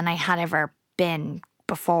I had ever been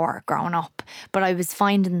before growing up, but I was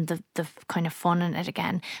finding the kind of fun in it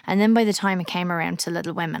again. And then by the time it came around to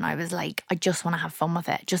Little Women, I was like, I just want to have fun with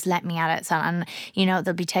it. Just let me at it. So, and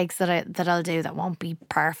there'll be takes that I'll do that won't be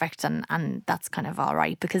perfect, and that's kind of all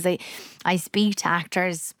right, because I speak to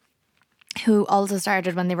actors who also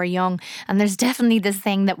started when they were young, and there's definitely this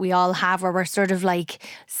thing that we all have where we're sort of like,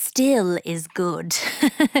 still is good.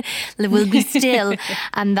 We'll be still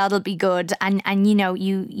and that'll be good. And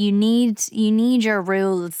you need your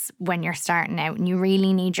rules when you're starting out, and you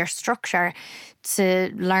really need your structure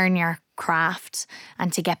to learn your craft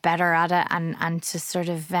and to get better at it, and to sort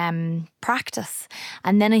of practice.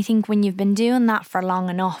 And then I think when you've been doing that for long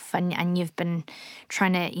enough, and you've been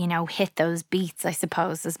trying to hit those beats, I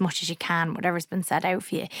suppose, as much as you can, whatever's been set out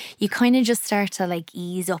for you, you kind of just start to like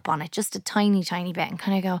ease up on it just a tiny bit, and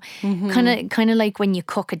kind of go kind of like when you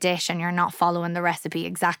cook a dish and you're not following the recipe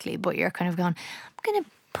exactly, but you're kind of going, I'm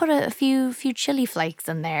put a few chili flakes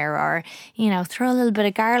in there, or, you know, throw a little bit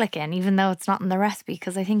of garlic in, even though it's not in the recipe,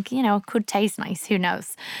 because I think, you know, it could taste nice. Who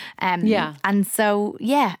knows? And so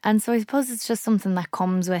I suppose it's just something that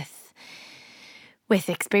comes with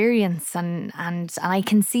experience, and I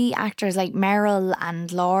can see actors like Meryl and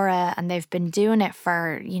Laura, and they've been doing it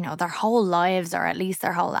for, you know, their whole lives, or at least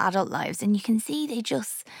their whole adult lives, and you can see they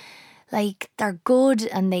just, like, they're good,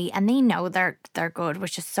 and they know they're good,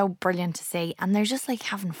 which is so brilliant to see, and they're just like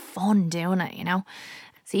having fun doing it, you know.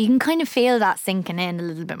 So you can kind of feel that sinking in a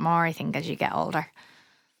little bit more, I think, as you get older.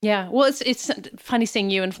 Yeah, well, it's funny seeing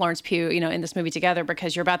you and Florence Pugh, you know, in this movie together,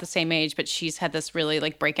 because you're about the same age, but she's had this really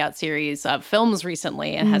like breakout series of films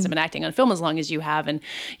recently and hasn't been acting on film as long as you have, and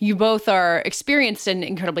you both are experienced and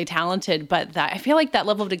incredibly talented. But I feel like that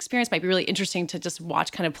level of experience might be really interesting to just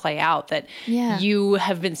watch kind of play out. That you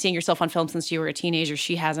have been seeing yourself on film since you were a teenager,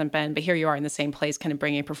 she hasn't been, but here you are in the same place, kind of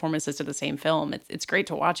bringing performances to the same film. It's great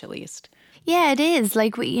to watch, at least. Yeah, it is.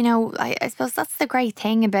 Like, you know, I suppose that's the great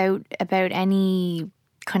thing about any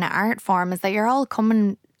kind of art form, is that you're all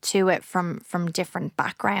coming to it from different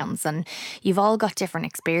backgrounds, and you've all got different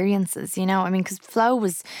experiences, you know. I mean, because Flo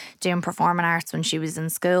was doing performing arts when she was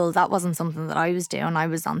in school. That wasn't something that I was doing. I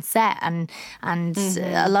was on set, and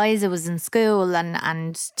Eliza was in school,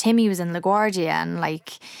 and Timmy was in LaGuardia, and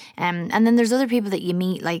like and then there's other people that you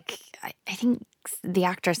meet, like I think the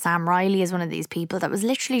actor Sam Riley is one of these people that was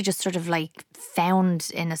literally just sort of like found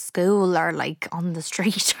in a school or like on the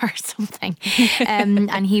street or something,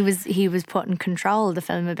 and he was put in Control, the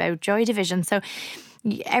film about Joy Division. So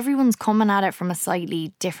everyone's coming at it from a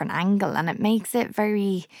slightly different angle, and it makes it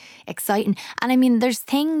very exciting. And I mean, there's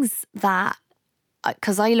things that,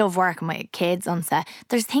 because I love working with kids on set,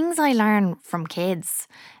 there's things I learn from kids,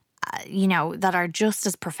 you know, that are just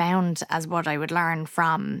as profound as what I would learn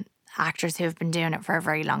from actors who have been doing it for a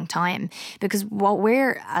very long time. Because what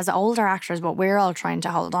we're, as older actors, what we're all trying to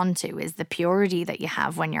hold on to is the purity that you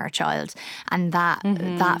have when you're a child, and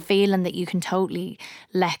that feeling that you can totally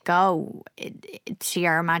let go to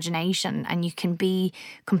your imagination, and you can be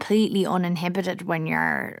completely uninhibited when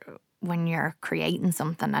you're creating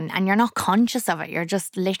something, and you're not conscious of it, you're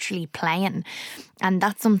just literally playing. And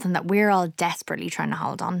that's something that we're all desperately trying to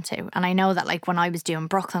hold on to. And I know that, like, when I was doing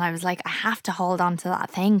Brooklyn, I was like, I have to hold on to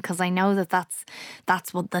that thing, because I know that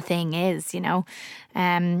that's what the thing is, you know.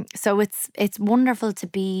 So it's wonderful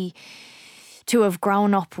to have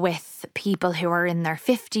grown up with people who are in their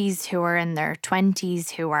 50s, who are in their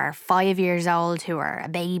 20s, who are 5 years old, who are a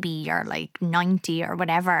baby, or like 90 or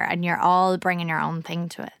whatever, and you're all bringing your own thing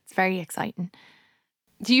to it. It's very exciting.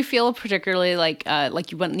 Do you feel particularly like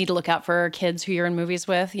you need to look out for kids who you're in movies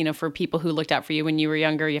with? You know, for people who looked out for you when you were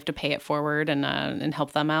younger, you have to pay it forward and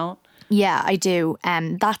help them out? Yeah, I do.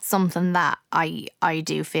 That's something that I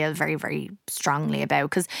do feel very, very strongly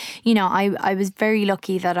about, because, you know, I was very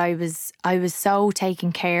lucky that I was so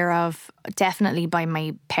taken care of, definitely by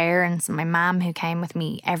my parents and my mum, who came with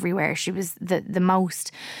me everywhere. She was the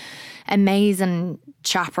most amazing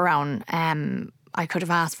chaperone I could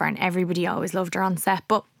have asked for, and everybody always loved her on set.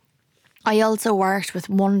 But I also worked with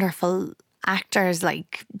wonderful actors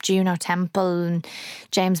like Juno Temple and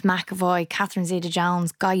James McAvoy, Catherine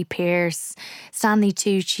Zeta-Jones, Guy Pearce, Stanley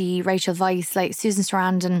Tucci, Rachel Weisz, like Susan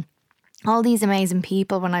Sarandon, all these amazing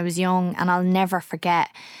people when I was young, and I'll never forget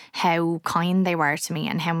how kind they were to me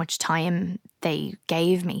and how much time they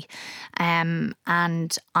gave me. And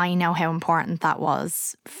I know how important that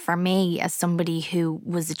was for me as somebody who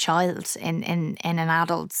was a child in an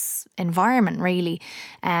adult's environment, really.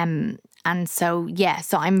 And so, yeah,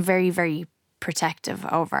 so I'm very, very protective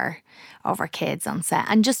over kids on set,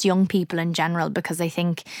 and just young people in general, because I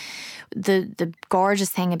think the gorgeous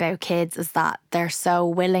thing about kids is that they're so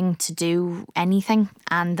willing to do anything,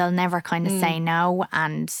 and they'll never kind of say no,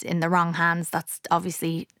 and in the wrong hands,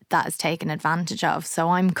 that is taken advantage of. So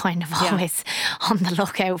I'm kind of always on the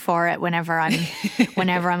lookout for it whenever I'm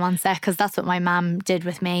on set, because that's what my mum did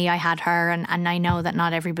with me. I had her, and I know that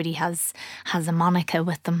not everybody has a Monica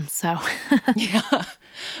with them. So yeah.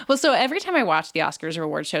 Well, so every time I watch the Oscars or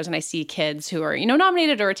award shows and I see kids who are, you know,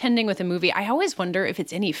 nominated or attending with a movie, I always wonder if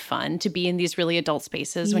it's any fun to be in these really adult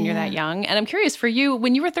spaces when you're that young. And I'm curious, for you,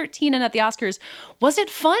 when you were 13 and at the Oscars, was it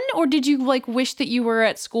fun, or did you like wish that you were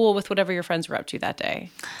at school with whatever your friends were up to that day?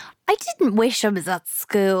 I didn't wish I was at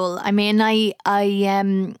school. I mean, I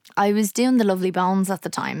was doing the Lovely Bones at the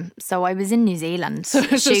time, so I was in New Zealand. So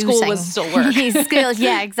school was still work. School,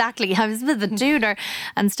 yeah, exactly. I was with the tutor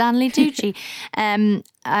and Stanley Tucci,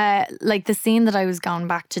 like the scene that I was going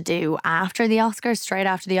back to do after the Oscars, straight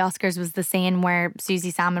after the Oscars, was the scene where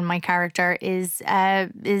Susie Salmon, my character, is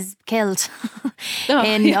killed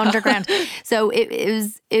in Underground. So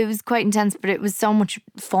it was quite intense, but it was so much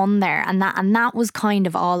fun there, and that was kind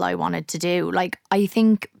of all I wanted to do. Like, I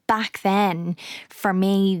think back then, for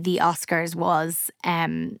me, the Oscars was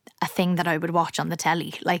a thing that I would watch on the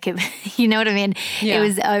telly. Like, you know what I mean? Yeah. It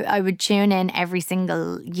was. I would tune in every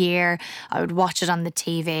single year. I would watch it on the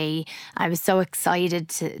TV. I was so excited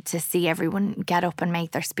to see everyone get up and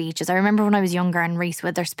make their speeches. I remember when I was younger and Reese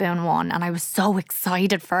Witherspoon won, and I was so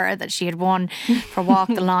excited for her that she had won for Walk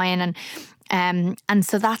the Line, and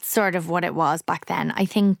so that's sort of what it was back then. I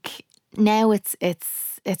think now it's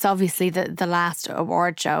obviously the last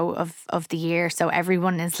award show of the year, so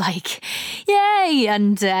everyone is like, yay,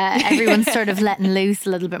 and everyone's sort of letting loose a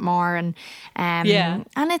little bit more, and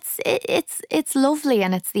it's lovely,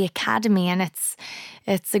 and it's the Academy, and it's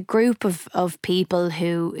a group of people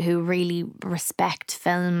who really respect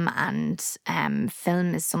film, and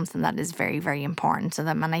film is something that is very, very important to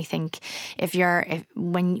them. And I think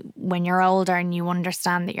when you're older and you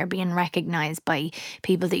understand that you're being recognised by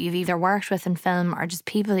people that you've either worked with in film or just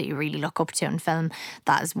people that you really look up to in film,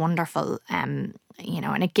 that is wonderful. You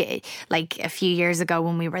know, and it, like a few years ago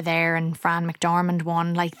when we were there and Fran McDormand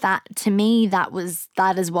won, like that, to me, that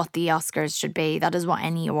is what the Oscars should be. That is what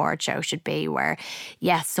any award show should be, where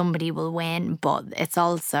yes, somebody will win, but it's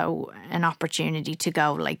also an opportunity to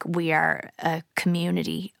go, like, we are a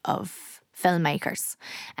community of filmmakers,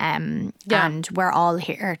 and we're all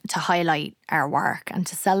here to highlight our work and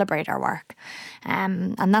to celebrate our work,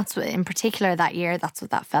 and that's what, in particular that year, that's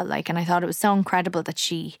what that felt like. And I thought it was so incredible that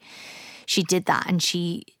she did that, and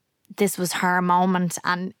this was her moment.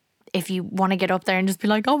 And if you want to get up there and just be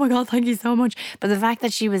like, oh my God, thank you so much. But the fact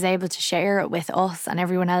that she was able to share it with us and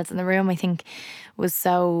everyone else in the room, I think was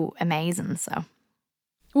so amazing. So.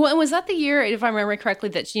 Well, and was that the year, if I remember correctly,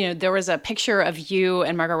 that, you know, there was a picture of you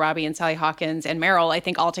and Margot Robbie and Sally Hawkins and Meryl, I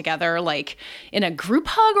think, all together, like in a group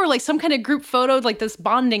hug or like some kind of group photo, like this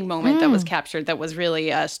bonding moment that was captured that was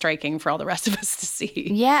really striking for all the rest of us to see.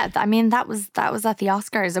 Yeah, I mean, that was at the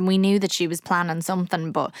Oscars, and we knew that she was planning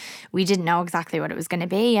something, but we didn't know exactly what it was going to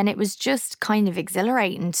be. And it was just kind of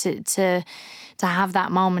exhilarating to have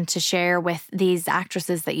that moment to share with these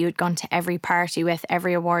actresses that you had gone to every party with,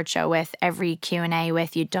 every award show with, every Q&A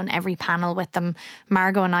with. You'd done every panel with them.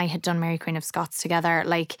 Margot and I had done Mary Queen of Scots together.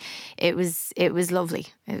 Like, it was lovely.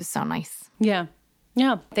 It was so nice. Yeah.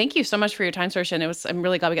 Yeah. Thank you so much for your time, Saoirse. And I'm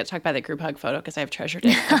really glad we got to talk about that group hug photo, because I've treasured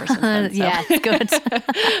it ever since then. So. Yeah, it's good.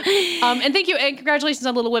 And thank you. And congratulations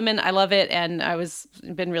on Little Women. I love it. And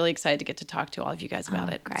been really excited to get to talk to all of you guys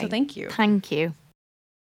about it. Great. So thank you. Thank you.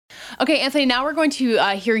 Okay, Anthony, now we're going to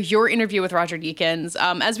hear your interview with Roger Deakins.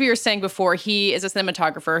 As we were saying before, he is a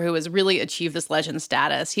cinematographer who has really achieved this legend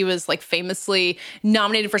status. He was like famously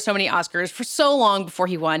nominated for so many Oscars for so long before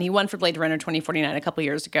he won. He won for Blade Runner 2049 a couple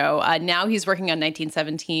years ago. Now he's working on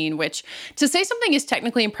 1917, which, to say something is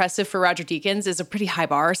technically impressive for Roger Deakins, is a pretty high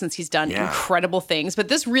bar since he's done incredible things. But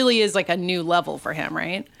this really is like a new level for him,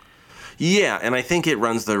 right? Yeah, and I think it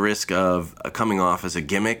runs the risk of coming off as a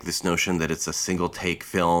gimmick, this notion that it's a single-take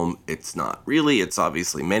film. It's not really. It's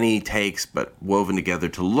obviously many takes, but woven together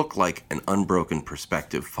to look like an unbroken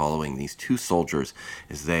perspective following these two soldiers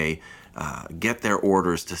as they get their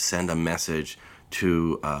orders to send a message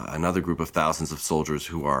to another group of thousands of soldiers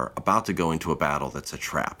who are about to go into a battle that's a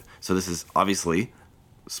trap. So this is obviously,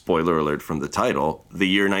 spoiler alert from the title, the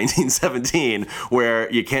year 1917, where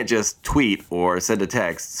you can't just tweet or send a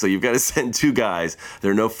text. So you've got to send two guys.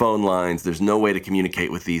 There are no phone lines. There's no way to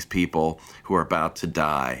communicate with these people who are about to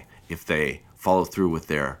die if they follow through with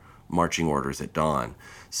their marching orders at dawn.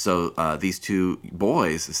 So these two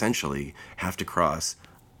boys essentially have to cross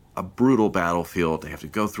a brutal battlefield. They have to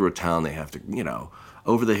go through a town. They have to,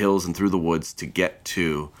 over the hills and through the woods to get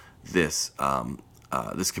to this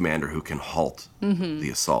this commander who can halt the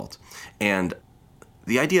assault. And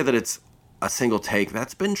the idea that it's a single take,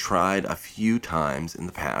 that's been tried a few times in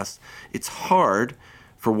the past. It's hard,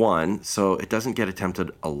 for one, so it doesn't get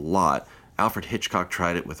attempted a lot. Alfred Hitchcock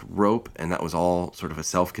tried it with Rope, and that was all sort of a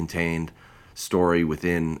self-contained story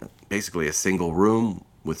within basically a single room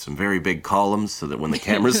with some very big columns so that when the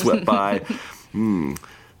camera swept by,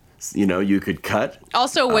 you could cut.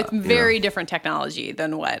 Also with very different technology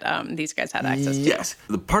than what these guys had access to. Yes.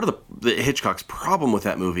 The part of the Hitchcock's problem with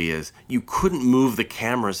that movie is you couldn't move the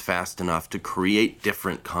cameras fast enough to create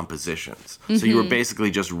different compositions. So you were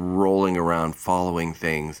basically just rolling around following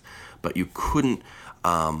things, but you couldn't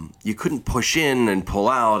push in and pull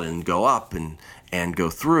out and go up and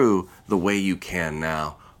go through the way you can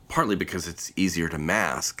now partly because it's easier to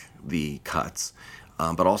mask the cuts,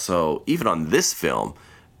 but also even on this film,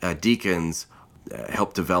 Deakins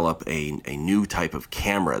helped develop a new type of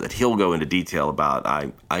camera that he'll go into detail about.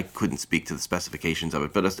 I couldn't speak to the specifications of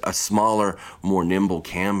it, but a smaller, more nimble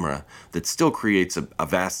camera that still creates a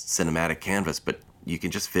vast cinematic canvas, but you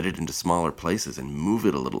can just fit it into smaller places and move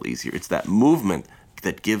it a little easier. It's that movement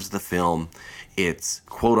that gives the film its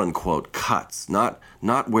quote-unquote cuts, not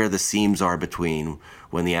where the seams are between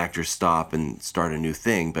when the actors stop and start a new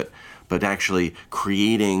thing, but actually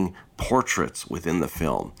creating portraits within the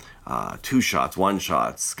film. 2 shots, 1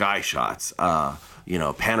 shot, sky shots,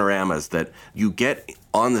 panoramas that you get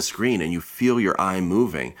on the screen and you feel your eye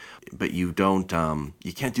moving, but you don't.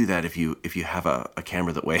 You can't do that if you have a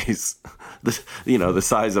camera that weighs, the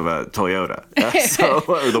size of a Toyota,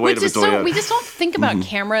 or the weight of a Toyota. We just don't think about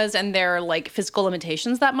cameras and their like physical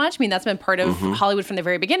limitations that much. I mean, that's been part of Hollywood from the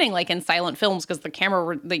very beginning, like in silent films, because the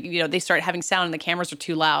camera, they started having sound and the cameras are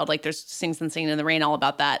too loud. Like there's Sing Singing in the Rain, all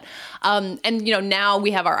about that. And now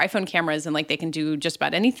we have our iPhone cameras and like they can do just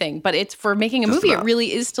about anything. But it's for making a movie, it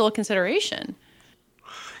really is still a consideration.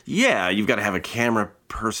 Yeah, you've got to have a camera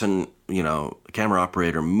person, a camera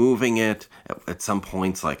operator moving it at some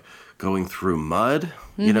points, like going through mud.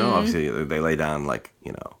 Obviously they lay down like,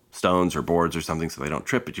 stones or boards or something so they don't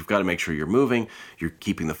trip, but you've got to make sure you're moving, you're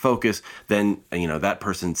keeping the focus. Then, that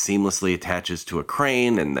person seamlessly attaches to a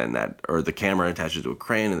crane, and then the camera attaches to a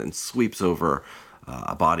crane and then sweeps over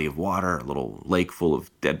a body of water, a little lake full of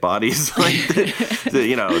dead bodies,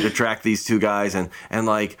 to track these 2 guys. And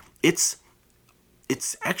like, it's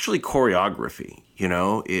actually choreography,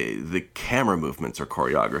 the camera movements are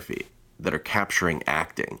choreography that are capturing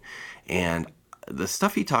acting. And the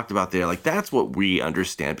stuff he talked about there, like that's what we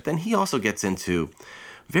understand. But then he also gets into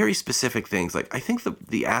very specific things. Like I think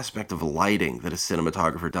the aspect of lighting that a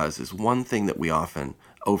cinematographer does is one thing that we often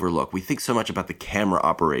overlook. We think so much about the camera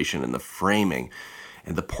operation and the framing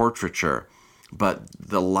and the portraiture, but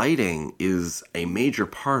the lighting is a major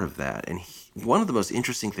part of that. And one of the most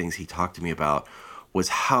interesting things he talked to me about was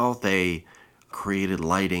how they created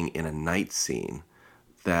lighting in a night scene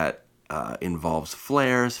that involves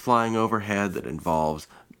flares flying overhead, that involves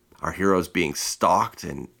our heroes being stalked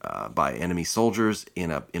and by enemy soldiers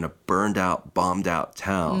in a burned out, bombed out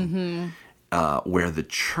town, where the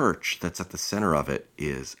church that's at the center of it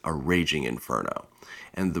is a raging inferno.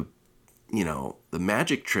 And the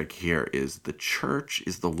magic trick here is the church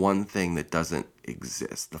is the one thing that doesn't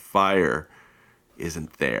exist. The fire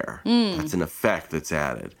isn't there. That's an effect that's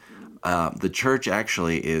added. The church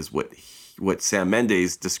actually is what Sam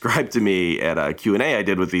Mendes described to me at a Q&A I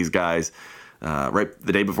did with these guys right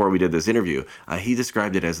the day before we did this interview. He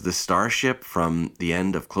described it as the starship from the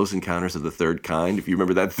end of Close Encounters of the Third Kind. If you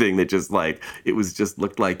remember that thing that just like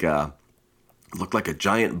looked like a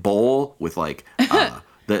giant bowl with like that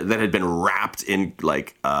had been wrapped in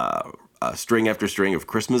like string after string of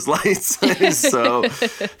Christmas lights. So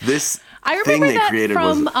this I remember that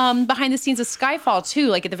from behind the scenes of Skyfall too.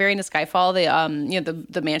 Like at the very end of Skyfall,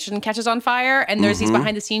 the mansion catches on fire, and there's these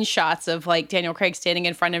behind the scenes shots of like Daniel Craig standing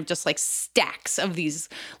in front of just like stacks of these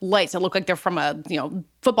lights that look like they're from a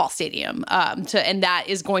football stadium. And that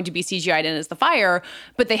is going to be CGI'd in as the fire,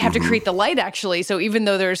 but they have to create the light actually. So even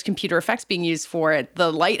though there's computer effects being used for it,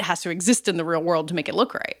 the light has to exist in the real world to make it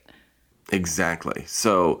look right. Exactly.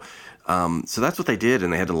 So that's what they did,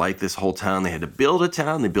 and they had to light this whole town. They had to build a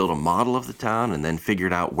town. They built a model of the town, and then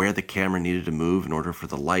figured out where the camera needed to move in order for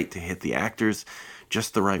the light to hit the actors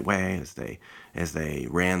just the right way as they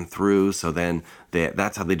ran through. So then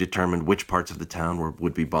that's how they determined which parts of the town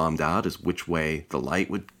would be bombed out, is which way the light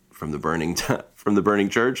would from the burning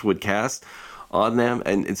church would cast on them,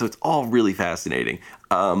 and so it's all really fascinating.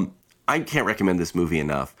 I can't recommend this movie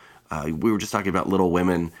enough. We were just talking about Little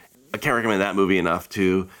Women. I can't recommend that movie enough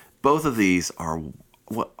too. Both of these are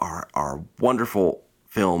wonderful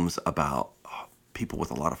films about people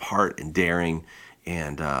with a lot of heart and daring.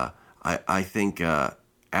 And I think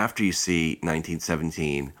after you see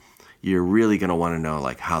 1917, you're really going to want to know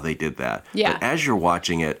like how they did that. Yeah. But as you're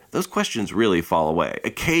watching it, those questions really fall away.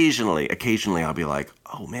 Occasionally I'll be like,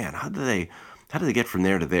 oh man, how did they get from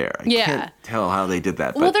there to there? I can't tell how they did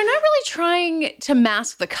that. Well, they're not really trying to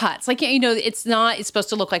mask the cuts. Like, it's supposed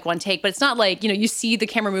to look like one take, but it's not like, you see the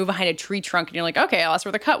camera move behind a tree trunk and you're like, okay, that's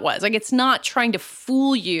where the cut was. Like, it's not trying to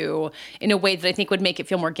fool you in a way that I think would make it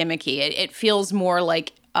feel more gimmicky. It feels more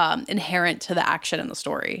like inherent to the action in the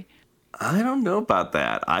story. I don't know about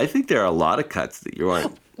that. I think there are a lot of cuts that you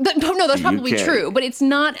aren't. No, that's probably true, but it's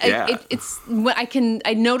not. Yeah. It's what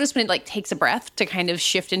I notice when it like takes a breath to kind of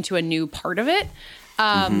shift into a new part of it.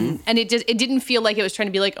 And it didn't feel like it was trying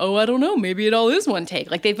to be like, oh, I don't know, maybe it all is one take.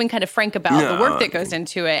 Like they've been kind of frank about the work that goes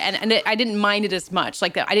into it, and I didn't mind it as much.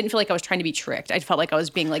 Like I didn't feel like I was trying to be tricked. I felt like I was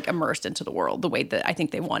being like immersed into the world the way that I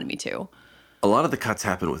think they wanted me to. A lot of the cuts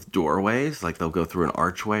happen with doorways, like they'll go through an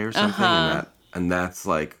archway or something, and that's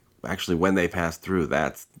like actually when they pass through,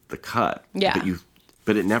 that's the cut. Yeah.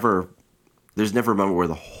 But it never. There's never a moment where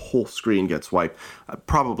the whole screen gets wiped.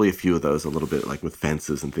 Probably a few of those, a little bit like with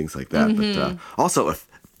fences and things like that. But also,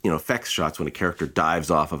 effects shots when a character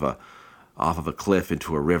dives off of a cliff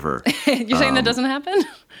into a river. You're saying that doesn't happen?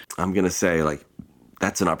 I'm gonna say like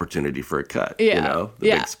that's an opportunity for a cut. Yeah. The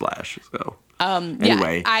big splash. So.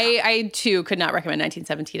 Anyway, I too could not recommend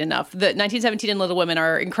 1917 enough. The 1917 and Little Women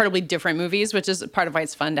are incredibly different movies, which is part of why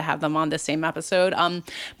it's fun to have them on the same episode.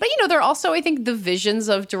 But they're also, I think, the visions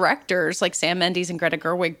of directors like Sam Mendes and Greta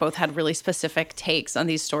Gerwig both had really specific takes on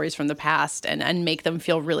these stories from the past and make them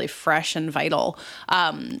feel really fresh and vital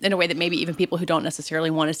in a way that maybe even people who don't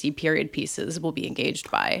necessarily want to see period pieces will be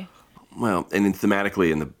engaged by. Well, and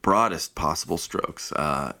thematically, in the broadest possible strokes,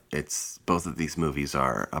 it's both of these movies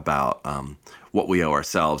are about what we owe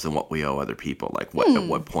ourselves and what we owe other people. Like, at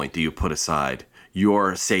what point do you put aside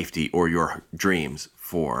your safety or your dreams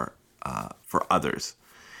for others?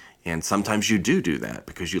 And sometimes you do that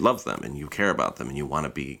because you love them and you care about them and you want to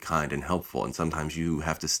be kind and helpful. And sometimes you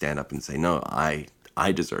have to stand up and say, no, I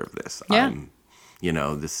deserve this. Yeah.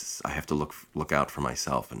 I have to look out for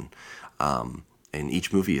myself. And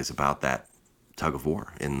each movie is about that tug of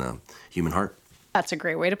war in the human heart. That's a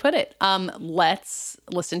great way to put it. Let's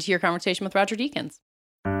listen to your conversation with Roger Deakins.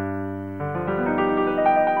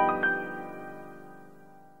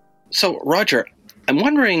 So, Roger, I'm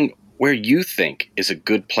wondering where you think is a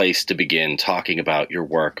good place to begin talking about your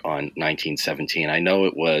work on 1917. I know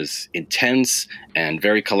it was intense and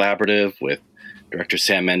very collaborative with director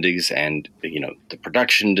Sam Mendes and the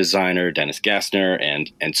production designer Dennis Gassner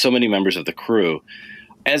and so many members of the crew.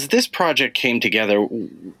 As this project came together,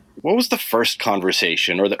 what was the first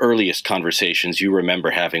conversation or the earliest conversations you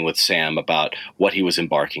remember having with Sam about what he was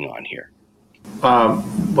embarking on here?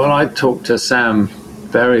 Well, I talked to Sam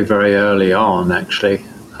very, very early on, actually,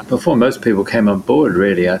 before most people came on board,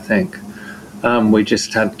 really, I think. We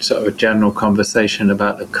just had sort of a general conversation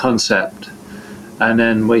about the concept. And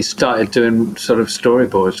then we started doing sort of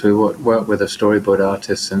storyboards. We worked with a storyboard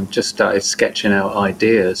artist and just started sketching out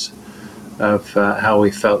ideas of how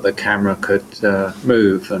we felt the camera could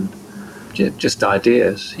move and just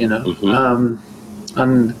ideas, And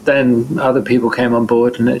then other people came on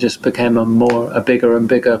board and it just became a bigger and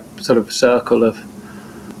bigger sort of circle of,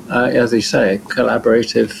 as you say,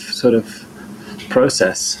 collaborative sort of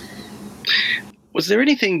process. Was there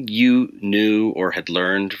anything you knew or had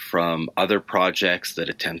learned from other projects that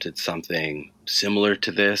attempted something similar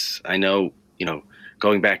to this? I know,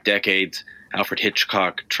 going back decades, Alfred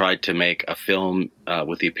Hitchcock tried to make a film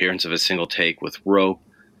with the appearance of a single take with rope.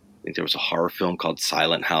 I think there was a horror film called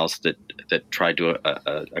Silent House that tried to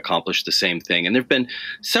accomplish the same thing. And there have been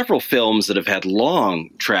several films that have had long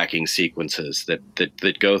tracking sequences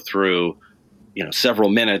that go through, several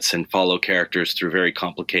minutes and follow characters through very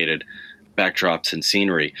complicated backdrops and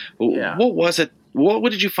scenery. Yeah. What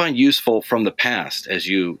did you find useful from the past as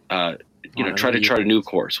you try to chart a new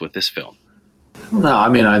course with this film? No, I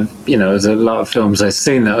mean, there's a lot of films I've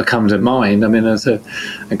seen that come to mind. I mean, there's a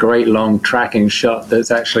great long tracking shot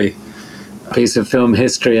that's actually a piece of film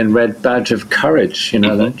history and Red Badge of Courage,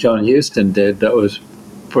 that John Huston did. That was,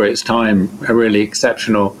 for its time, a really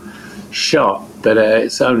exceptional shot, but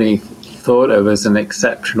it's only thought of as an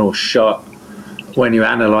exceptional shot when you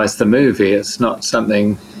analyze the movie. It's not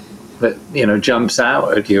something that jumps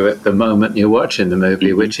out at you at the moment you're watching the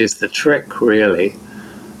movie, which is the trick, really.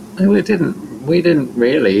 And we didn't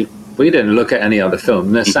look at any other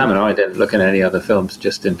film. Sam and I didn't look at any other films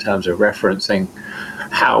just in terms of referencing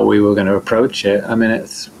how we were going to approach it. I mean,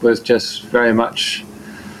 it was just very much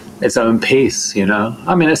its own piece,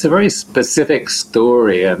 I mean, it's a very specific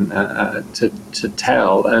story and to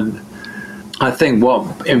tell. And I think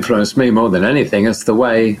what influenced me more than anything is the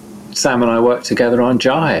way Sam and I worked together on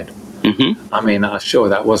Jarhead. I mean, I'm sure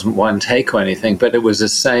that wasn't one take or anything, but it was the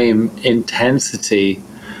same intensity,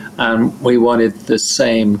 and we wanted the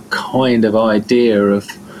same kind of idea of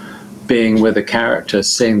being with a character,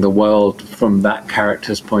 seeing the world from that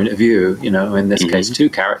character's point of view. In this case, two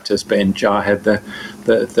characters, but in Jarhead,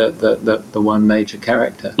 the one major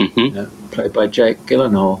character, played by Jake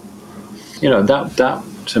Gyllenhaal. That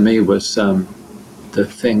to me was the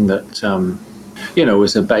thing that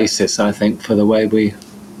was a basis, I think, for the way we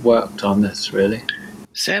worked on this, really.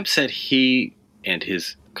 Sam said he and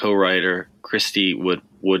his co-writer Christy would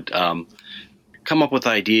come up with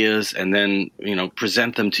ideas and then,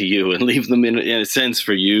 present them to you and leave them in a sense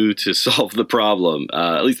for you to solve the problem.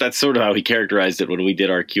 At least that's sort of how he characterized it when we did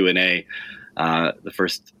our Q&A the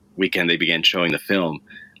first weekend they began showing the film.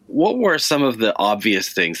 What were some of the obvious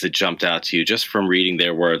things that jumped out to you just from reading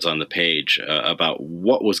their words on the page about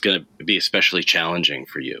what was going to be especially challenging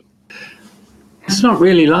for you? It's not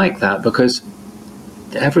really like that, because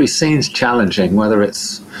every scene's challenging, whether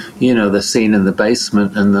it's, the scene in the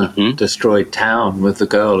basement and the destroyed town with the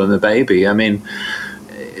girl and the baby. I mean,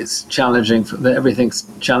 it's challenging. Everything's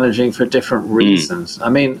challenging for different reasons. I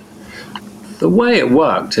mean, the way it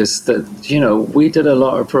worked is that, we did a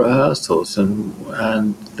lot of rehearsals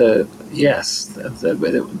and the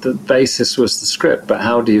basis was the script, but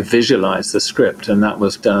how do you visualize the script? And that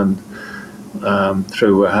was done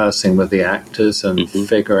through rehearsing with the actors and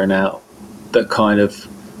figuring out the kind of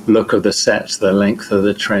look of the sets, the length of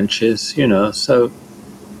the trenches, so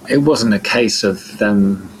it wasn't a case of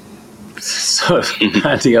them sort of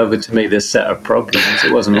handing over to me this set of problems.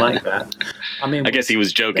 It wasn't like that. I mean, I guess he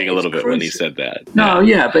was joking a little bit when he said that. No,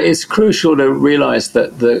 yeah, but it's crucial to realize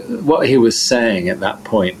that what he was saying at that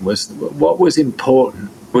point was what was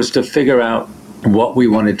important was to figure out what we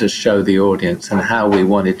wanted to show the audience and how we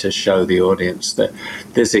wanted to show the audience that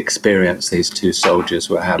this experience these two soldiers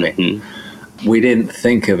were having. We didn't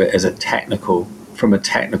think of it as from a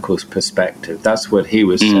technical perspective. That's what he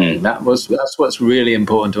was saying. That's what's really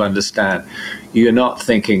important to understand. You're not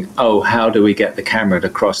thinking, oh, how do we get the camera to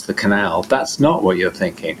cross the canal? That's not what you're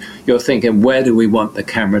thinking. You're thinking, where do we want the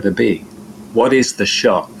camera to be? What is the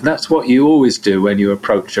shot? That's what you always do when you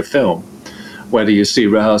approach a film, whether you see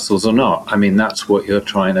rehearsals or not. I mean, that's what you're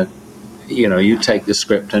trying to, you take the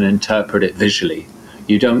script and interpret it visually.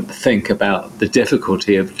 You don't think about the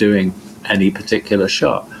difficulty of doing any particular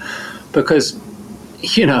shot, because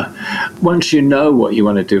once you know what you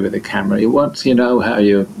want to do with the camera, once you know how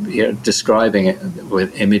you're describing it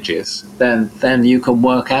with images, then you can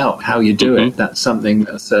work out how you do it. That's something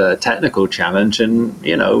that's a technical challenge, and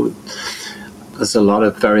there's a lot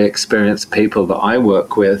of very experienced people that I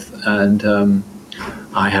work with, and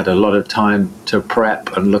I had a lot of time to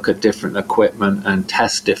prep and look at different equipment and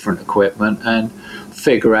test different equipment and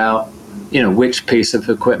figure out which piece of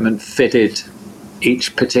equipment fitted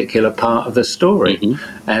each particular part of the story.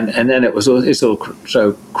 And then it's all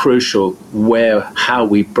so crucial how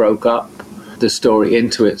we broke up the story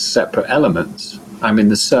into its separate elements. I mean,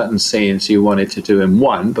 there's certain scenes you wanted to do in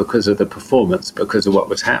one because of the performance, because of what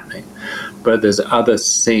was happening. But there's other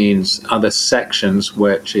scenes, other sections,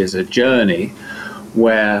 which is a journey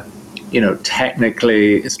where,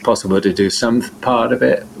 technically it's possible to do some part of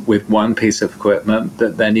it with one piece of equipment,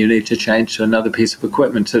 that then you need to change to another piece of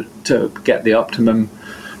equipment to get the optimum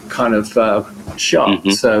kind of shot.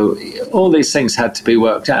 So all these things had to be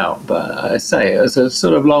worked out. But I say it was a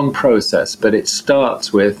sort of long process, but it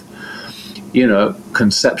starts with,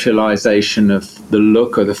 conceptualization of the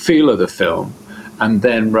look or the feel of the film, and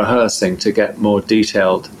then rehearsing to get more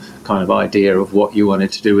detailed kind of idea of what you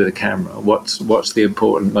wanted to do with the camera. What's the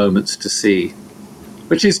important moments to see,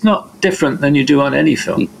 which is not different than you do on any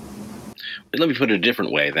film. Let me put it a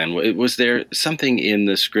different way then. Was there something in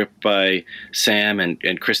the script by Sam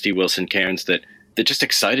and Christy Wilson-Cairns that just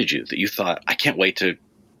excited you, that you thought, I can't wait to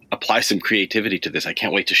apply some creativity to this. I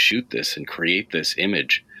can't wait to shoot this and create this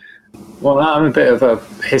image? Well, I'm a bit of a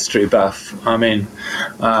history buff. I mean,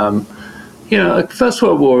 First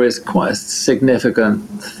World War is quite a significant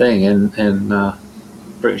thing in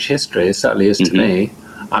British history. It certainly is to me.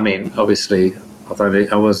 I mean, obviously, although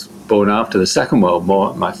I was born after the Second World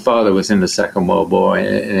War, my father was in the Second World War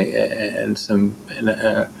and some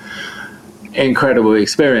incredible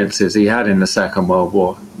experiences he had in the Second World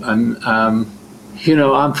War. And,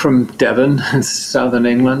 I'm from Devon in southern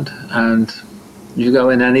England, and you go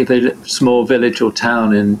in any small village or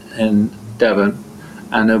town in Devon,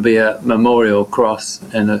 and there'll be a memorial cross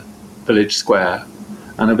in a village square,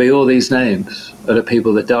 and there'll be all these names of the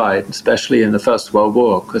people that died, especially in the First World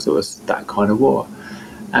War, because it was that kind of war.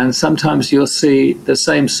 And sometimes you'll see the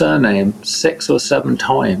same surname 6 or 7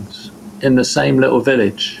 times in the same little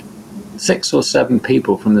village. 6 or 7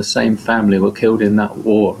 people from the same family were killed in that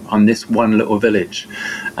war on this one little village.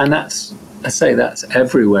 And that's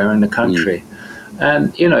everywhere in the country.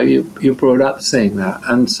 And, you're brought up seeing that.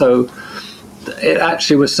 And so it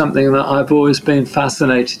actually was something that I've always been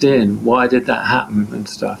fascinated in. Why did that happen and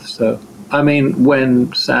stuff? So, I mean,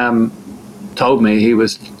 when Sam told me he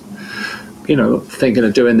was, thinking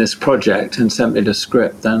of doing this project and sent me the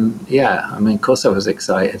script, then, of course I was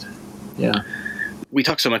excited. Yeah. We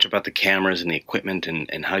talk so much about the cameras and the equipment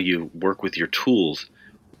and how you work with your tools.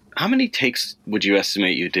 How many takes would you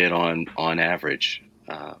estimate you did on average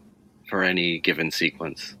for any given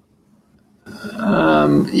sequence?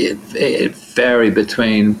 It varied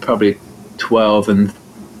between probably 12 and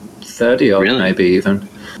 30 odd, maybe even.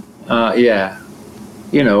 Yeah.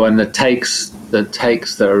 And the takes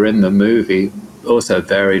that are in the movie also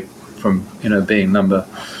varied from, being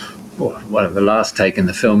one of the last take in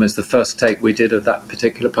the film is the first take we did of that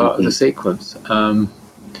particular part of the sequence.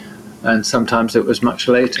 And sometimes it was much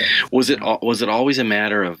later. Was it always a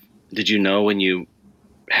matter of, did you know when you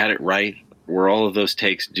had it right? Were all of those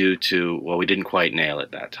takes due to, well, we didn't quite nail it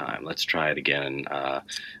that time, let's try it again,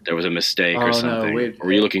 there was a mistake or something? Or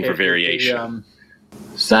were you looking for variation?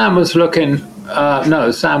 Sam was looking for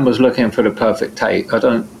the perfect take.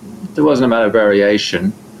 There wasn't a matter of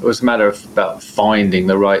variation. It was a matter of about finding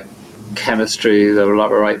the right chemistry, the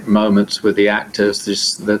right moments with the actors,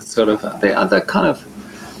 the sort of the other kind of,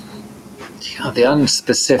 the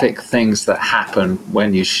unspecific things that happen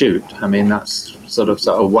when you shoot. I mean, that's sort of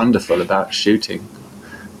wonderful about shooting.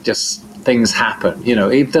 Just things happen.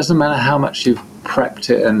 It doesn't matter how much you've prepped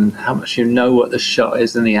it and how much you know what the shot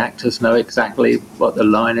is, and the actors know exactly what the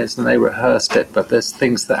line is and they rehearsed it, but there's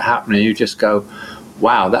things that happen and you just go,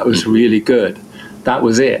 wow, that was really good. That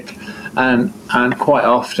was it. And quite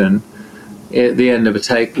often at the end of a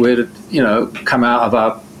take, we'd come out of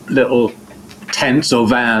our little tents or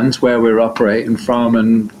vans where we're operating from,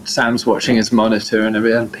 and Sam's watching his monitor and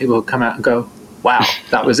everything, and people would come out and go, wow,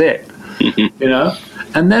 that was it.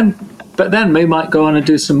 But then we might go on and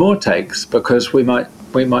do some more takes, because we might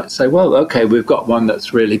say, well, okay, we've got one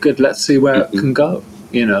that's really good, let's see where it can go.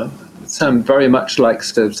 Sam very much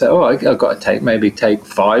likes to say, oh, I've got a take, maybe take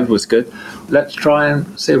 5 was good, let's try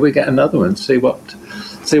and see if we get another one, see what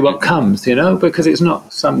comes, because it's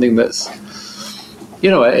not something that's,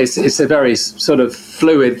 it's a very sort of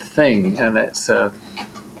fluid thing, and it's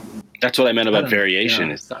that's what I meant about variation.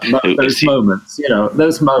 Those moments.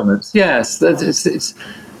 Yes,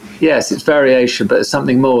 it's variation, but it's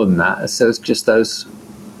something more than that. So it's just those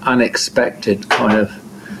unexpected kind of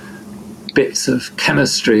bits of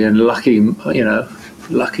chemistry and lucky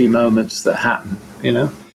moments that happen.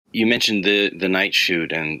 You mentioned the night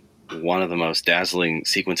shoot, and one of the most dazzling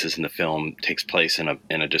sequences in the film takes place in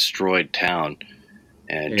a destroyed town.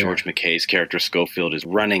 And George McKay's character Schofield is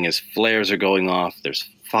running as flares are going off. There's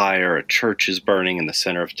fire, a church is burning in the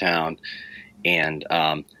center of town, and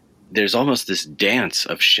there's almost this dance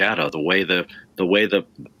of shadow. The way the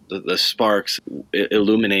sparks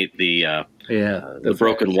illuminate the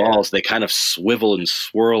broken walls, they kind of swivel and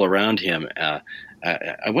swirl around him. I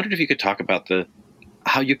wondered if you could talk about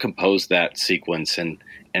how you composed that sequence and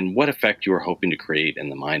what effect you were hoping to create in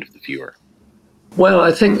the mind of the viewer. Well,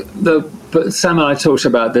 I think but Sam and I talked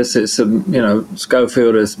about this. It's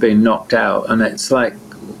Schofield has been knocked out, and it's like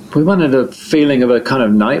we wanted a feeling of a kind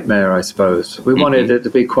of nightmare, I suppose. We wanted it to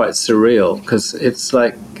be quite surreal, because it's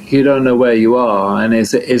like you don't know where you are, and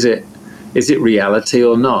is it reality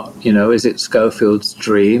or not? Is it Schofield's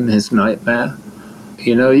dream, his nightmare?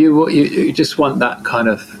 You just want that kind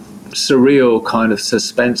of surreal, kind of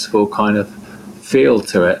suspenseful kind of feel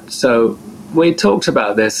to it. So we talked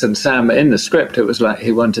about this, and Sam, in the script, it was like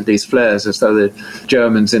he wanted these flares, as though the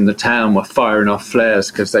Germans in the town were firing off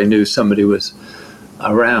flares because they knew somebody was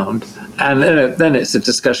around. And then it's a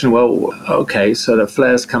discussion, well, okay, so the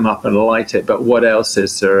flares come up and light it, but what else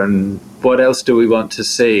is there, and what else do we want to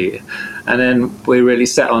see? And then we really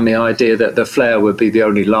set on the idea that the flare would be the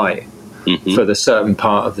only light for the certain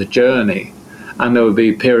part of the journey, and there would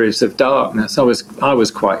be periods of darkness. I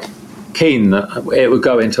was quite keen that it would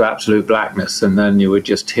go into absolute blackness, and then you would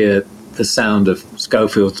just hear the sound of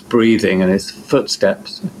Schofield's breathing and his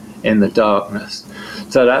footsteps in the darkness.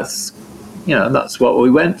 So that's what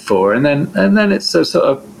we went for. And then it's a sort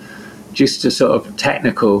of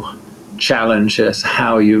technical challenge as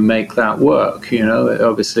how you make that work.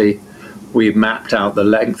 Obviously we mapped out the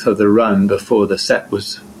length of the run before the set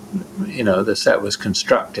was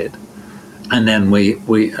constructed. And then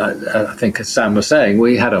I think, as Sam was saying,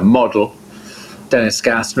 we had a model. Dennis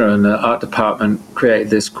Gassner and the art department created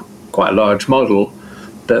this quite large model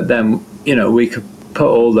that then, we could put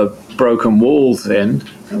all the broken walls in.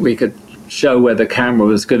 We could show where the camera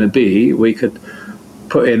was going to be. We could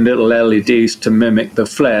put in little LEDs to mimic the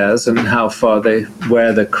flares and how far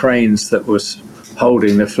where the cranes that was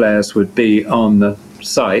holding the flares would be on the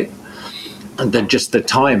site, and then just the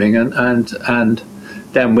timing, and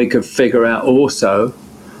then we could figure out also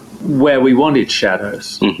where we wanted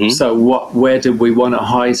shadows. So where did we want a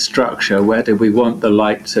high structure? Where did we want the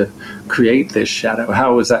light to create this shadow?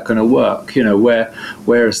 How was that going to work?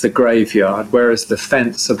 Where is the graveyard? Where is the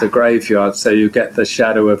fence of the graveyard? So you get the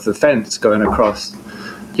shadow of the fence going across.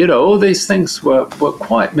 All these things were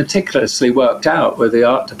quite meticulously worked out with the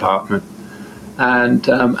art department. And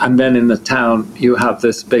then in the town, you have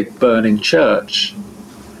this big burning church.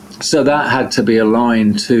 So that had to be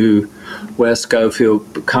aligned to where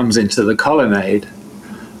Schofield comes into the colonnade.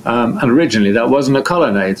 And originally that wasn't a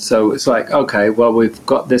colonnade. So it's like, okay, well, we've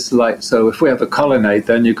got this light. So if we have a colonnade,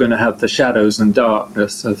 then you're going to have the shadows and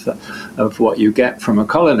darkness of what you get from a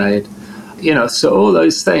colonnade. So all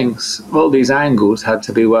those things, all these angles had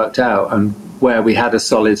to be worked out, and where we had a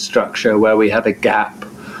solid structure, where we had a gap,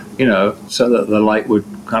 so that the light would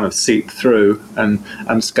kind of seep through,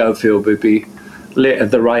 and Schofield would be lit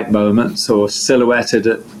at the right moments or silhouetted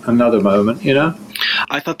at another moment,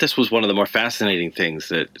 I thought this was one of the more fascinating things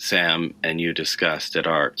that Sam and you discussed at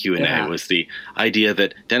our Q&A, was the idea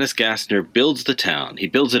that Dennis Gassner builds the town. He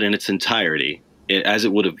builds it in its entirety, as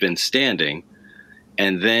it would have been standing,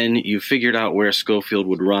 and then you figured out where Schofield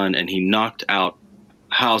would run, and he knocked out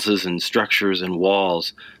houses and structures and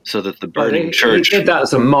walls so that the burning church. He did that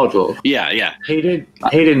as a model. Yeah. He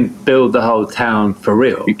didn't build the whole town for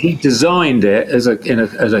real. He designed it in a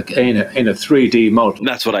 3D model.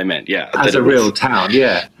 That's what I meant. Yeah, as a real town.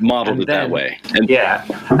 Yeah, modeled that way.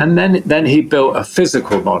 And then he built a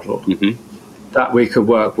physical model that we could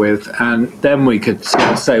work with, and then we could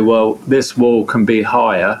say, well, this wall can be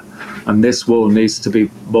higher, and this wall needs to be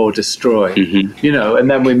more destroyed. And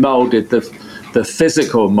then we molded the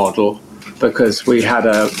physical model, because we had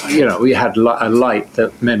a light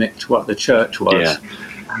that mimicked what the church was,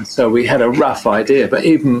 and so we had a rough idea. But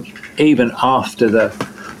even after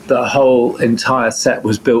the whole entire set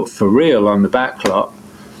was built for real on the backlot,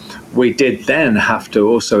 we did then have to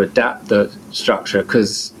also adapt the structure,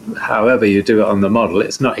 because however you do it on the model,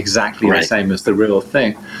 it's not exactly the same as the real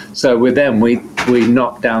thing. So with them, we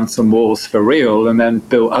knocked down some walls for real, and then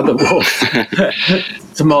built other walls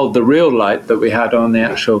to mold the real light that we had on the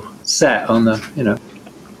actual set on the.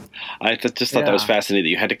 I just thought that was fascinating, that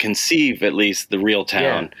you had to conceive at least the real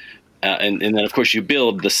town, and then of course you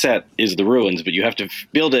build the set is the ruins, but you have to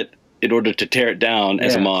build it in order to tear it down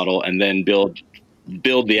as a model, and then build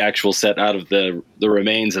the actual set out of the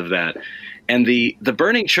remains of that. And the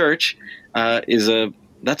burning church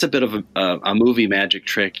that's a bit of a movie magic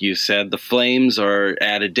trick. You said the flames are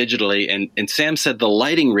added digitally, and Sam said the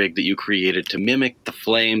lighting rig that you created to mimic the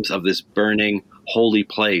flames of this burning holy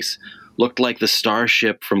place looked like the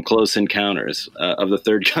starship from Close Encounters of the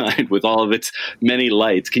Third Kind, with all of its many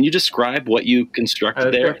lights. Can you describe what you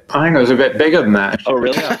constructed there? I think it was a bit bigger than that. Oh,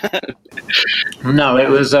 really? No,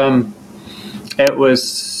 it was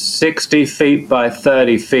 60 feet by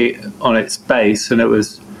 30 feet on its base, and it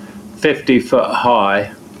was 50 foot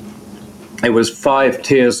high. It was 5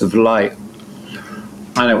 tiers of light,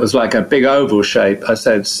 and it was like a big oval shape. I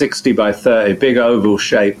said 60 by 30, big oval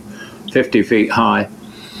shape, 50 feet high.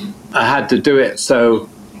 I had to do it so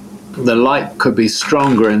the light could be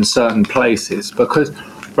stronger in certain places, because,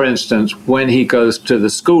 for instance, when he goes to the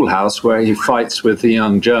schoolhouse where he fights with the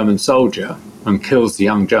young German soldier and kills the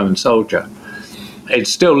young German soldier, it's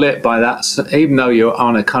still lit by that, even though you're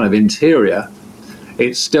on a kind of interior,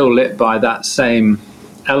 it's still lit by that same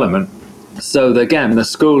element. So again, the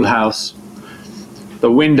schoolhouse, the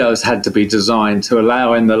windows had to be designed to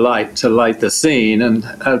allow in the light to light the scene, and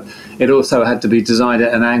it also had to be designed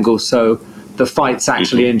at an angle so the fight's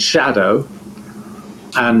actually in shadow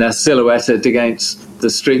and they're silhouetted against the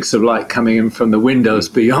streaks of light coming in from the windows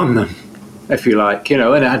beyond them, if you like, and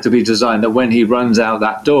it had to be designed that when he runs out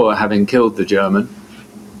that door, having killed the German,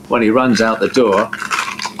 when he runs out the door,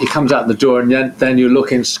 he comes out the door, and then you're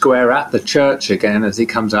looking square at the church again as he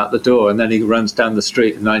comes out the door, and then he runs down the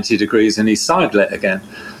street at 90 degrees and he's side lit again.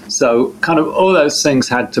 So kind of all those things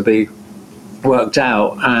had to be worked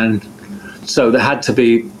out, and so there had to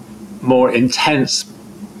be more intense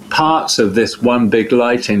parts of this one big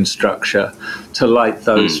lighting structure to light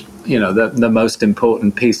those, the most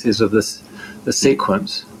important pieces of the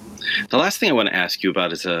sequence. The last thing I want to ask you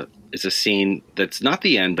about is a scene that's not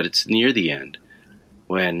the end, but it's near the end,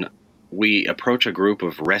 when we approach a group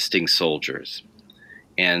of resting soldiers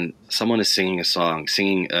and someone is singing a song,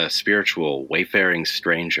 singing a spiritual wayfaring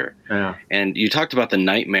stranger. Yeah. And you talked about the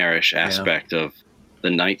nightmarish aspect of the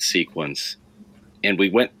night sequence. And we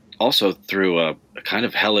went also through a kind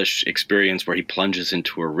of hellish experience where he plunges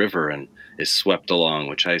into a river and is swept along,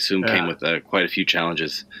 which I assume came with quite a few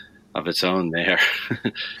challenges of its own there.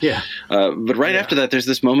 Yeah. But right after that, there's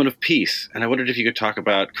this moment of peace. And I wondered if you could talk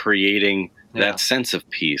about creating that sense of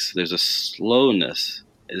peace. There's a slowness.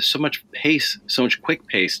 There's so much pace, so much quick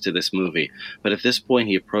pace to this movie. But at this point,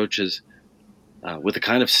 he approaches with a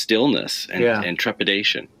kind of stillness and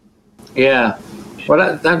trepidation. Yeah.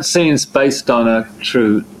 Well, that scene's based on a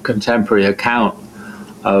true contemporary account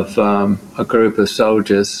of a group of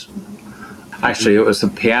soldiers. Actually, it was a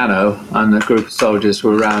piano, and a group of soldiers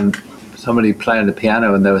were around somebody playing the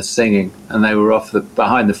piano, and they were singing, and they were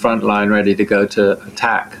behind the front line ready to go to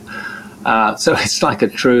attack. So it's like a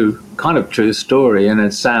true story, and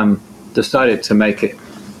then Sam decided to make it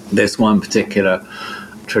this one particular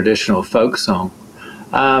traditional folk song.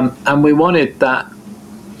 And we wanted that,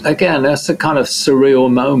 again, that's a kind of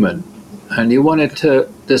surreal moment, and you wanted to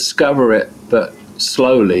discover it, but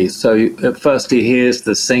slowly. So at first he hears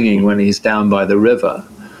the singing when he's down by the river,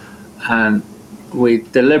 and we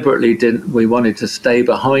deliberately we wanted to stay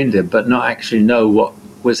behind him but not actually know what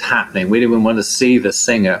was happening. We didn't want to see the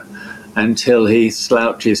singer until he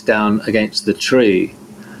slouches down against the tree,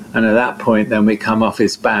 and at that point then we come off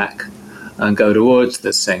his back and go towards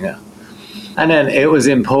the singer. And then it was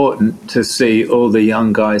important to see all the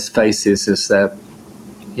young guys' faces as they're,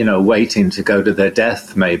 waiting to go to their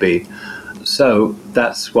death maybe. So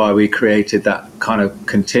that's why we created that kind of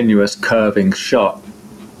continuous curving shot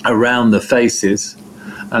around the faces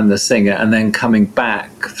and the singer, and then coming back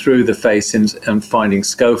through the faces and finding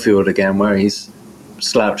Schofield again where he's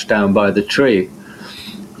slouched down by the tree.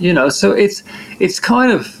 So it's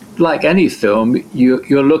kind of like any film.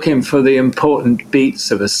 You're looking for the important beats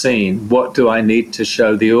of a scene. What do I need to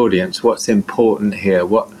show the audience? What's important here?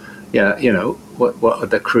 What are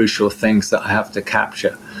the crucial things that I have to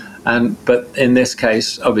capture? But in this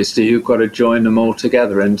case, obviously, you've got to join them all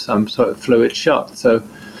together in some sort of fluid shot. So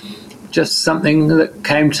just something that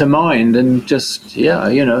came to mind, and just,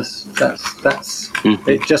 that's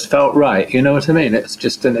it just felt right. You know what I mean? It's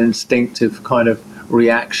just an instinctive kind of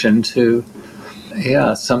reaction to,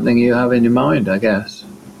 something you have in your mind, I guess.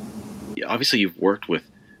 Obviously, you've worked with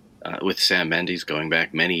Sam Mendes going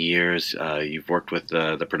back many years. You've worked with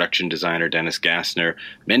the production designer Dennis Gassner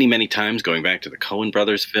many, many times, going back to the Coen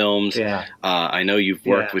Brothers films. Yeah. I know you've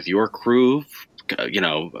worked with your crew,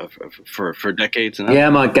 for decades now. Yeah,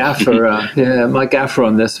 my gaffer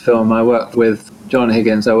on this film. I worked with John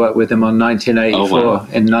Higgins. I worked with him on 1984. Oh, wow.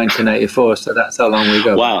 In 1984. So that's how long we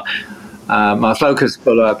go. Wow. My focus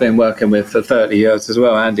puller I've been working with for 30 years as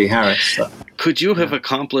well, Andy Harris. So. Could you have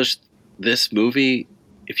accomplished this movie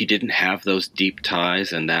if you didn't have those deep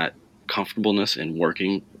ties and that comfortableness in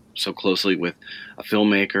working so closely with a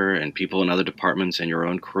filmmaker and people in other departments and your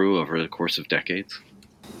own crew over the course of decades?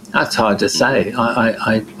 That's hard to say.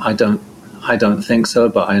 I don't think so,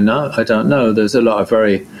 but I don't know. There's a lot of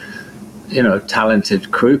very,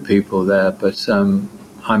 talented crew people there, but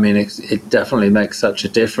it definitely makes such a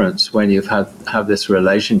difference when you've have this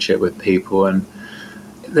relationship with people, and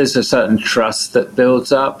there's a certain trust that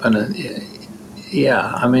builds up, and I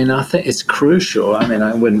think it's crucial.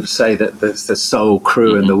 I wouldn't say that there's the sole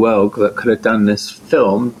crew in the world that could have done this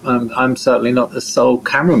film. I'm certainly not the sole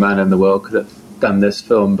cameraman in the world could have done this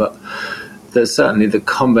film, but there's certainly the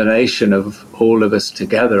combination of all of us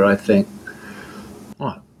together, I think.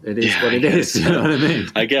 Well, it is what it is, you know what I mean?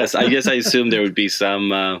 I guess I assume there would be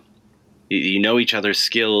some, each other's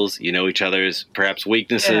skills, each other's perhaps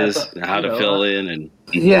weaknesses, how to fill in. And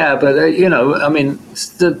yeah, but,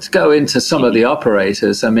 to go into some of the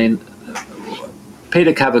operators,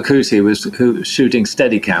 Peter Cavacuti was shooting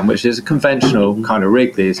Steadicam, which is a conventional kind of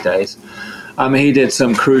rig these days. He did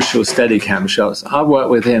some crucial Steadicam shots. I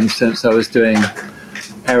worked with him since I was doing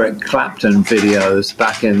Eric Clapton videos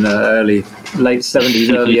back in the late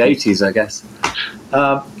 70s, early 80s, I guess.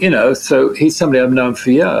 So he's somebody I've known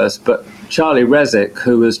for years. But Charlie Rezick,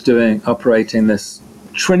 who was operating this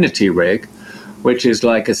Trinity rig, which is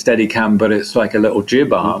like a Steadicam, but it's like a little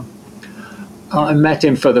jib arm. I met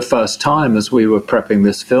him for the first time as we were prepping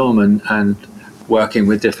this film and working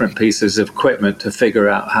with different pieces of equipment to figure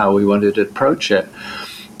out how we wanted to approach it.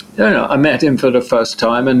 I met him for the first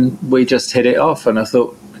time, and we just hit it off, and I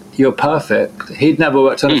thought, you're perfect. He'd never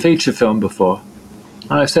worked on a feature film before.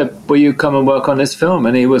 And I said, will you come and work on this film?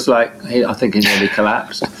 And he was like, I think he nearly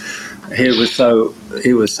collapsed. He was so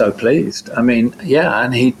pleased.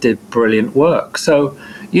 And he did brilliant work. So,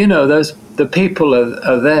 the people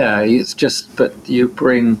are there. It's just, but you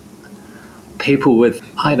bring people with,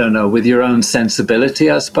 with your own sensibility,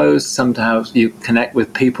 I suppose. Sometimes you connect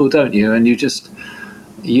with people, don't you? And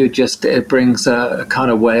it brings a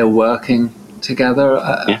kind of way of working together.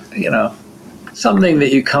 something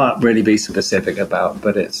that you can't really be specific about,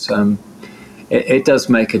 but it's it does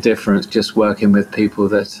make a difference just working with people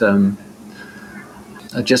that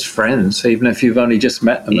are just friends. Even if you've only just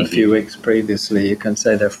met them a few weeks previously, you can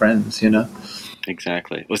say they're friends,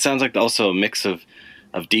 Exactly. Well, it sounds like also a mix of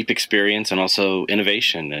deep experience and also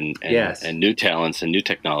innovation and new talents and new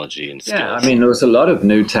technology and skills. Yeah, I mean, there was a lot of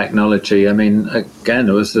new technology. I mean, again,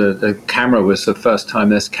 it was the camera was the first time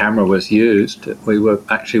this camera was used. We were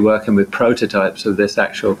actually working with prototypes of this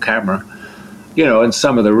actual camera. And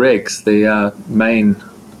some of the rigs, the main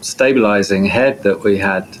stabilizing head that we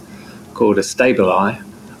had called a Stabili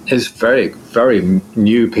is very, very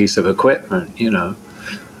new piece of equipment,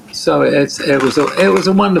 So it was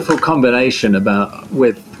a wonderful combination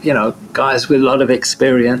with guys with a lot of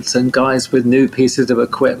experience and guys with new pieces of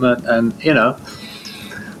equipment, and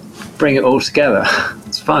bring it all together.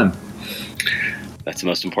 It's fun. That's the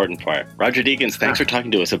most important part. Roger Deakins, thanks for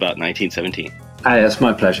talking to us about 1917. Hey, it's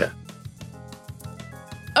my pleasure.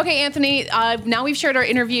 Okay, Anthony, now we've shared our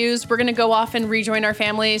interviews. We're going to go off and rejoin our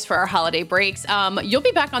families for our holiday breaks. You'll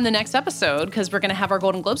be back on the next episode because we're going to have our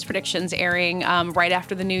Golden Globes predictions airing right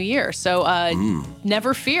after the new year. So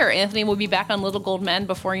never fear. Anthony will be back on Little Gold Men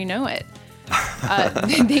before you know it.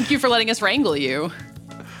 Thank you for letting us wrangle you.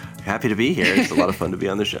 Happy to be here. It's a lot of fun to be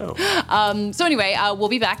on the show. So anyway, we'll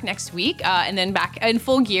be back next week and then back in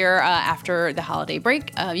full gear after the holiday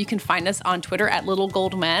break. You can find us on Twitter at Little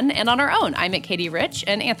Gold Men and on our own. I'm at Katie Rich,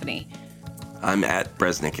 and Anthony. I'm at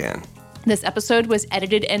Bresnikan. This episode was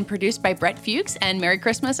edited and produced by Brett Fuchs, and Merry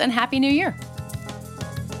Christmas and Happy New Year.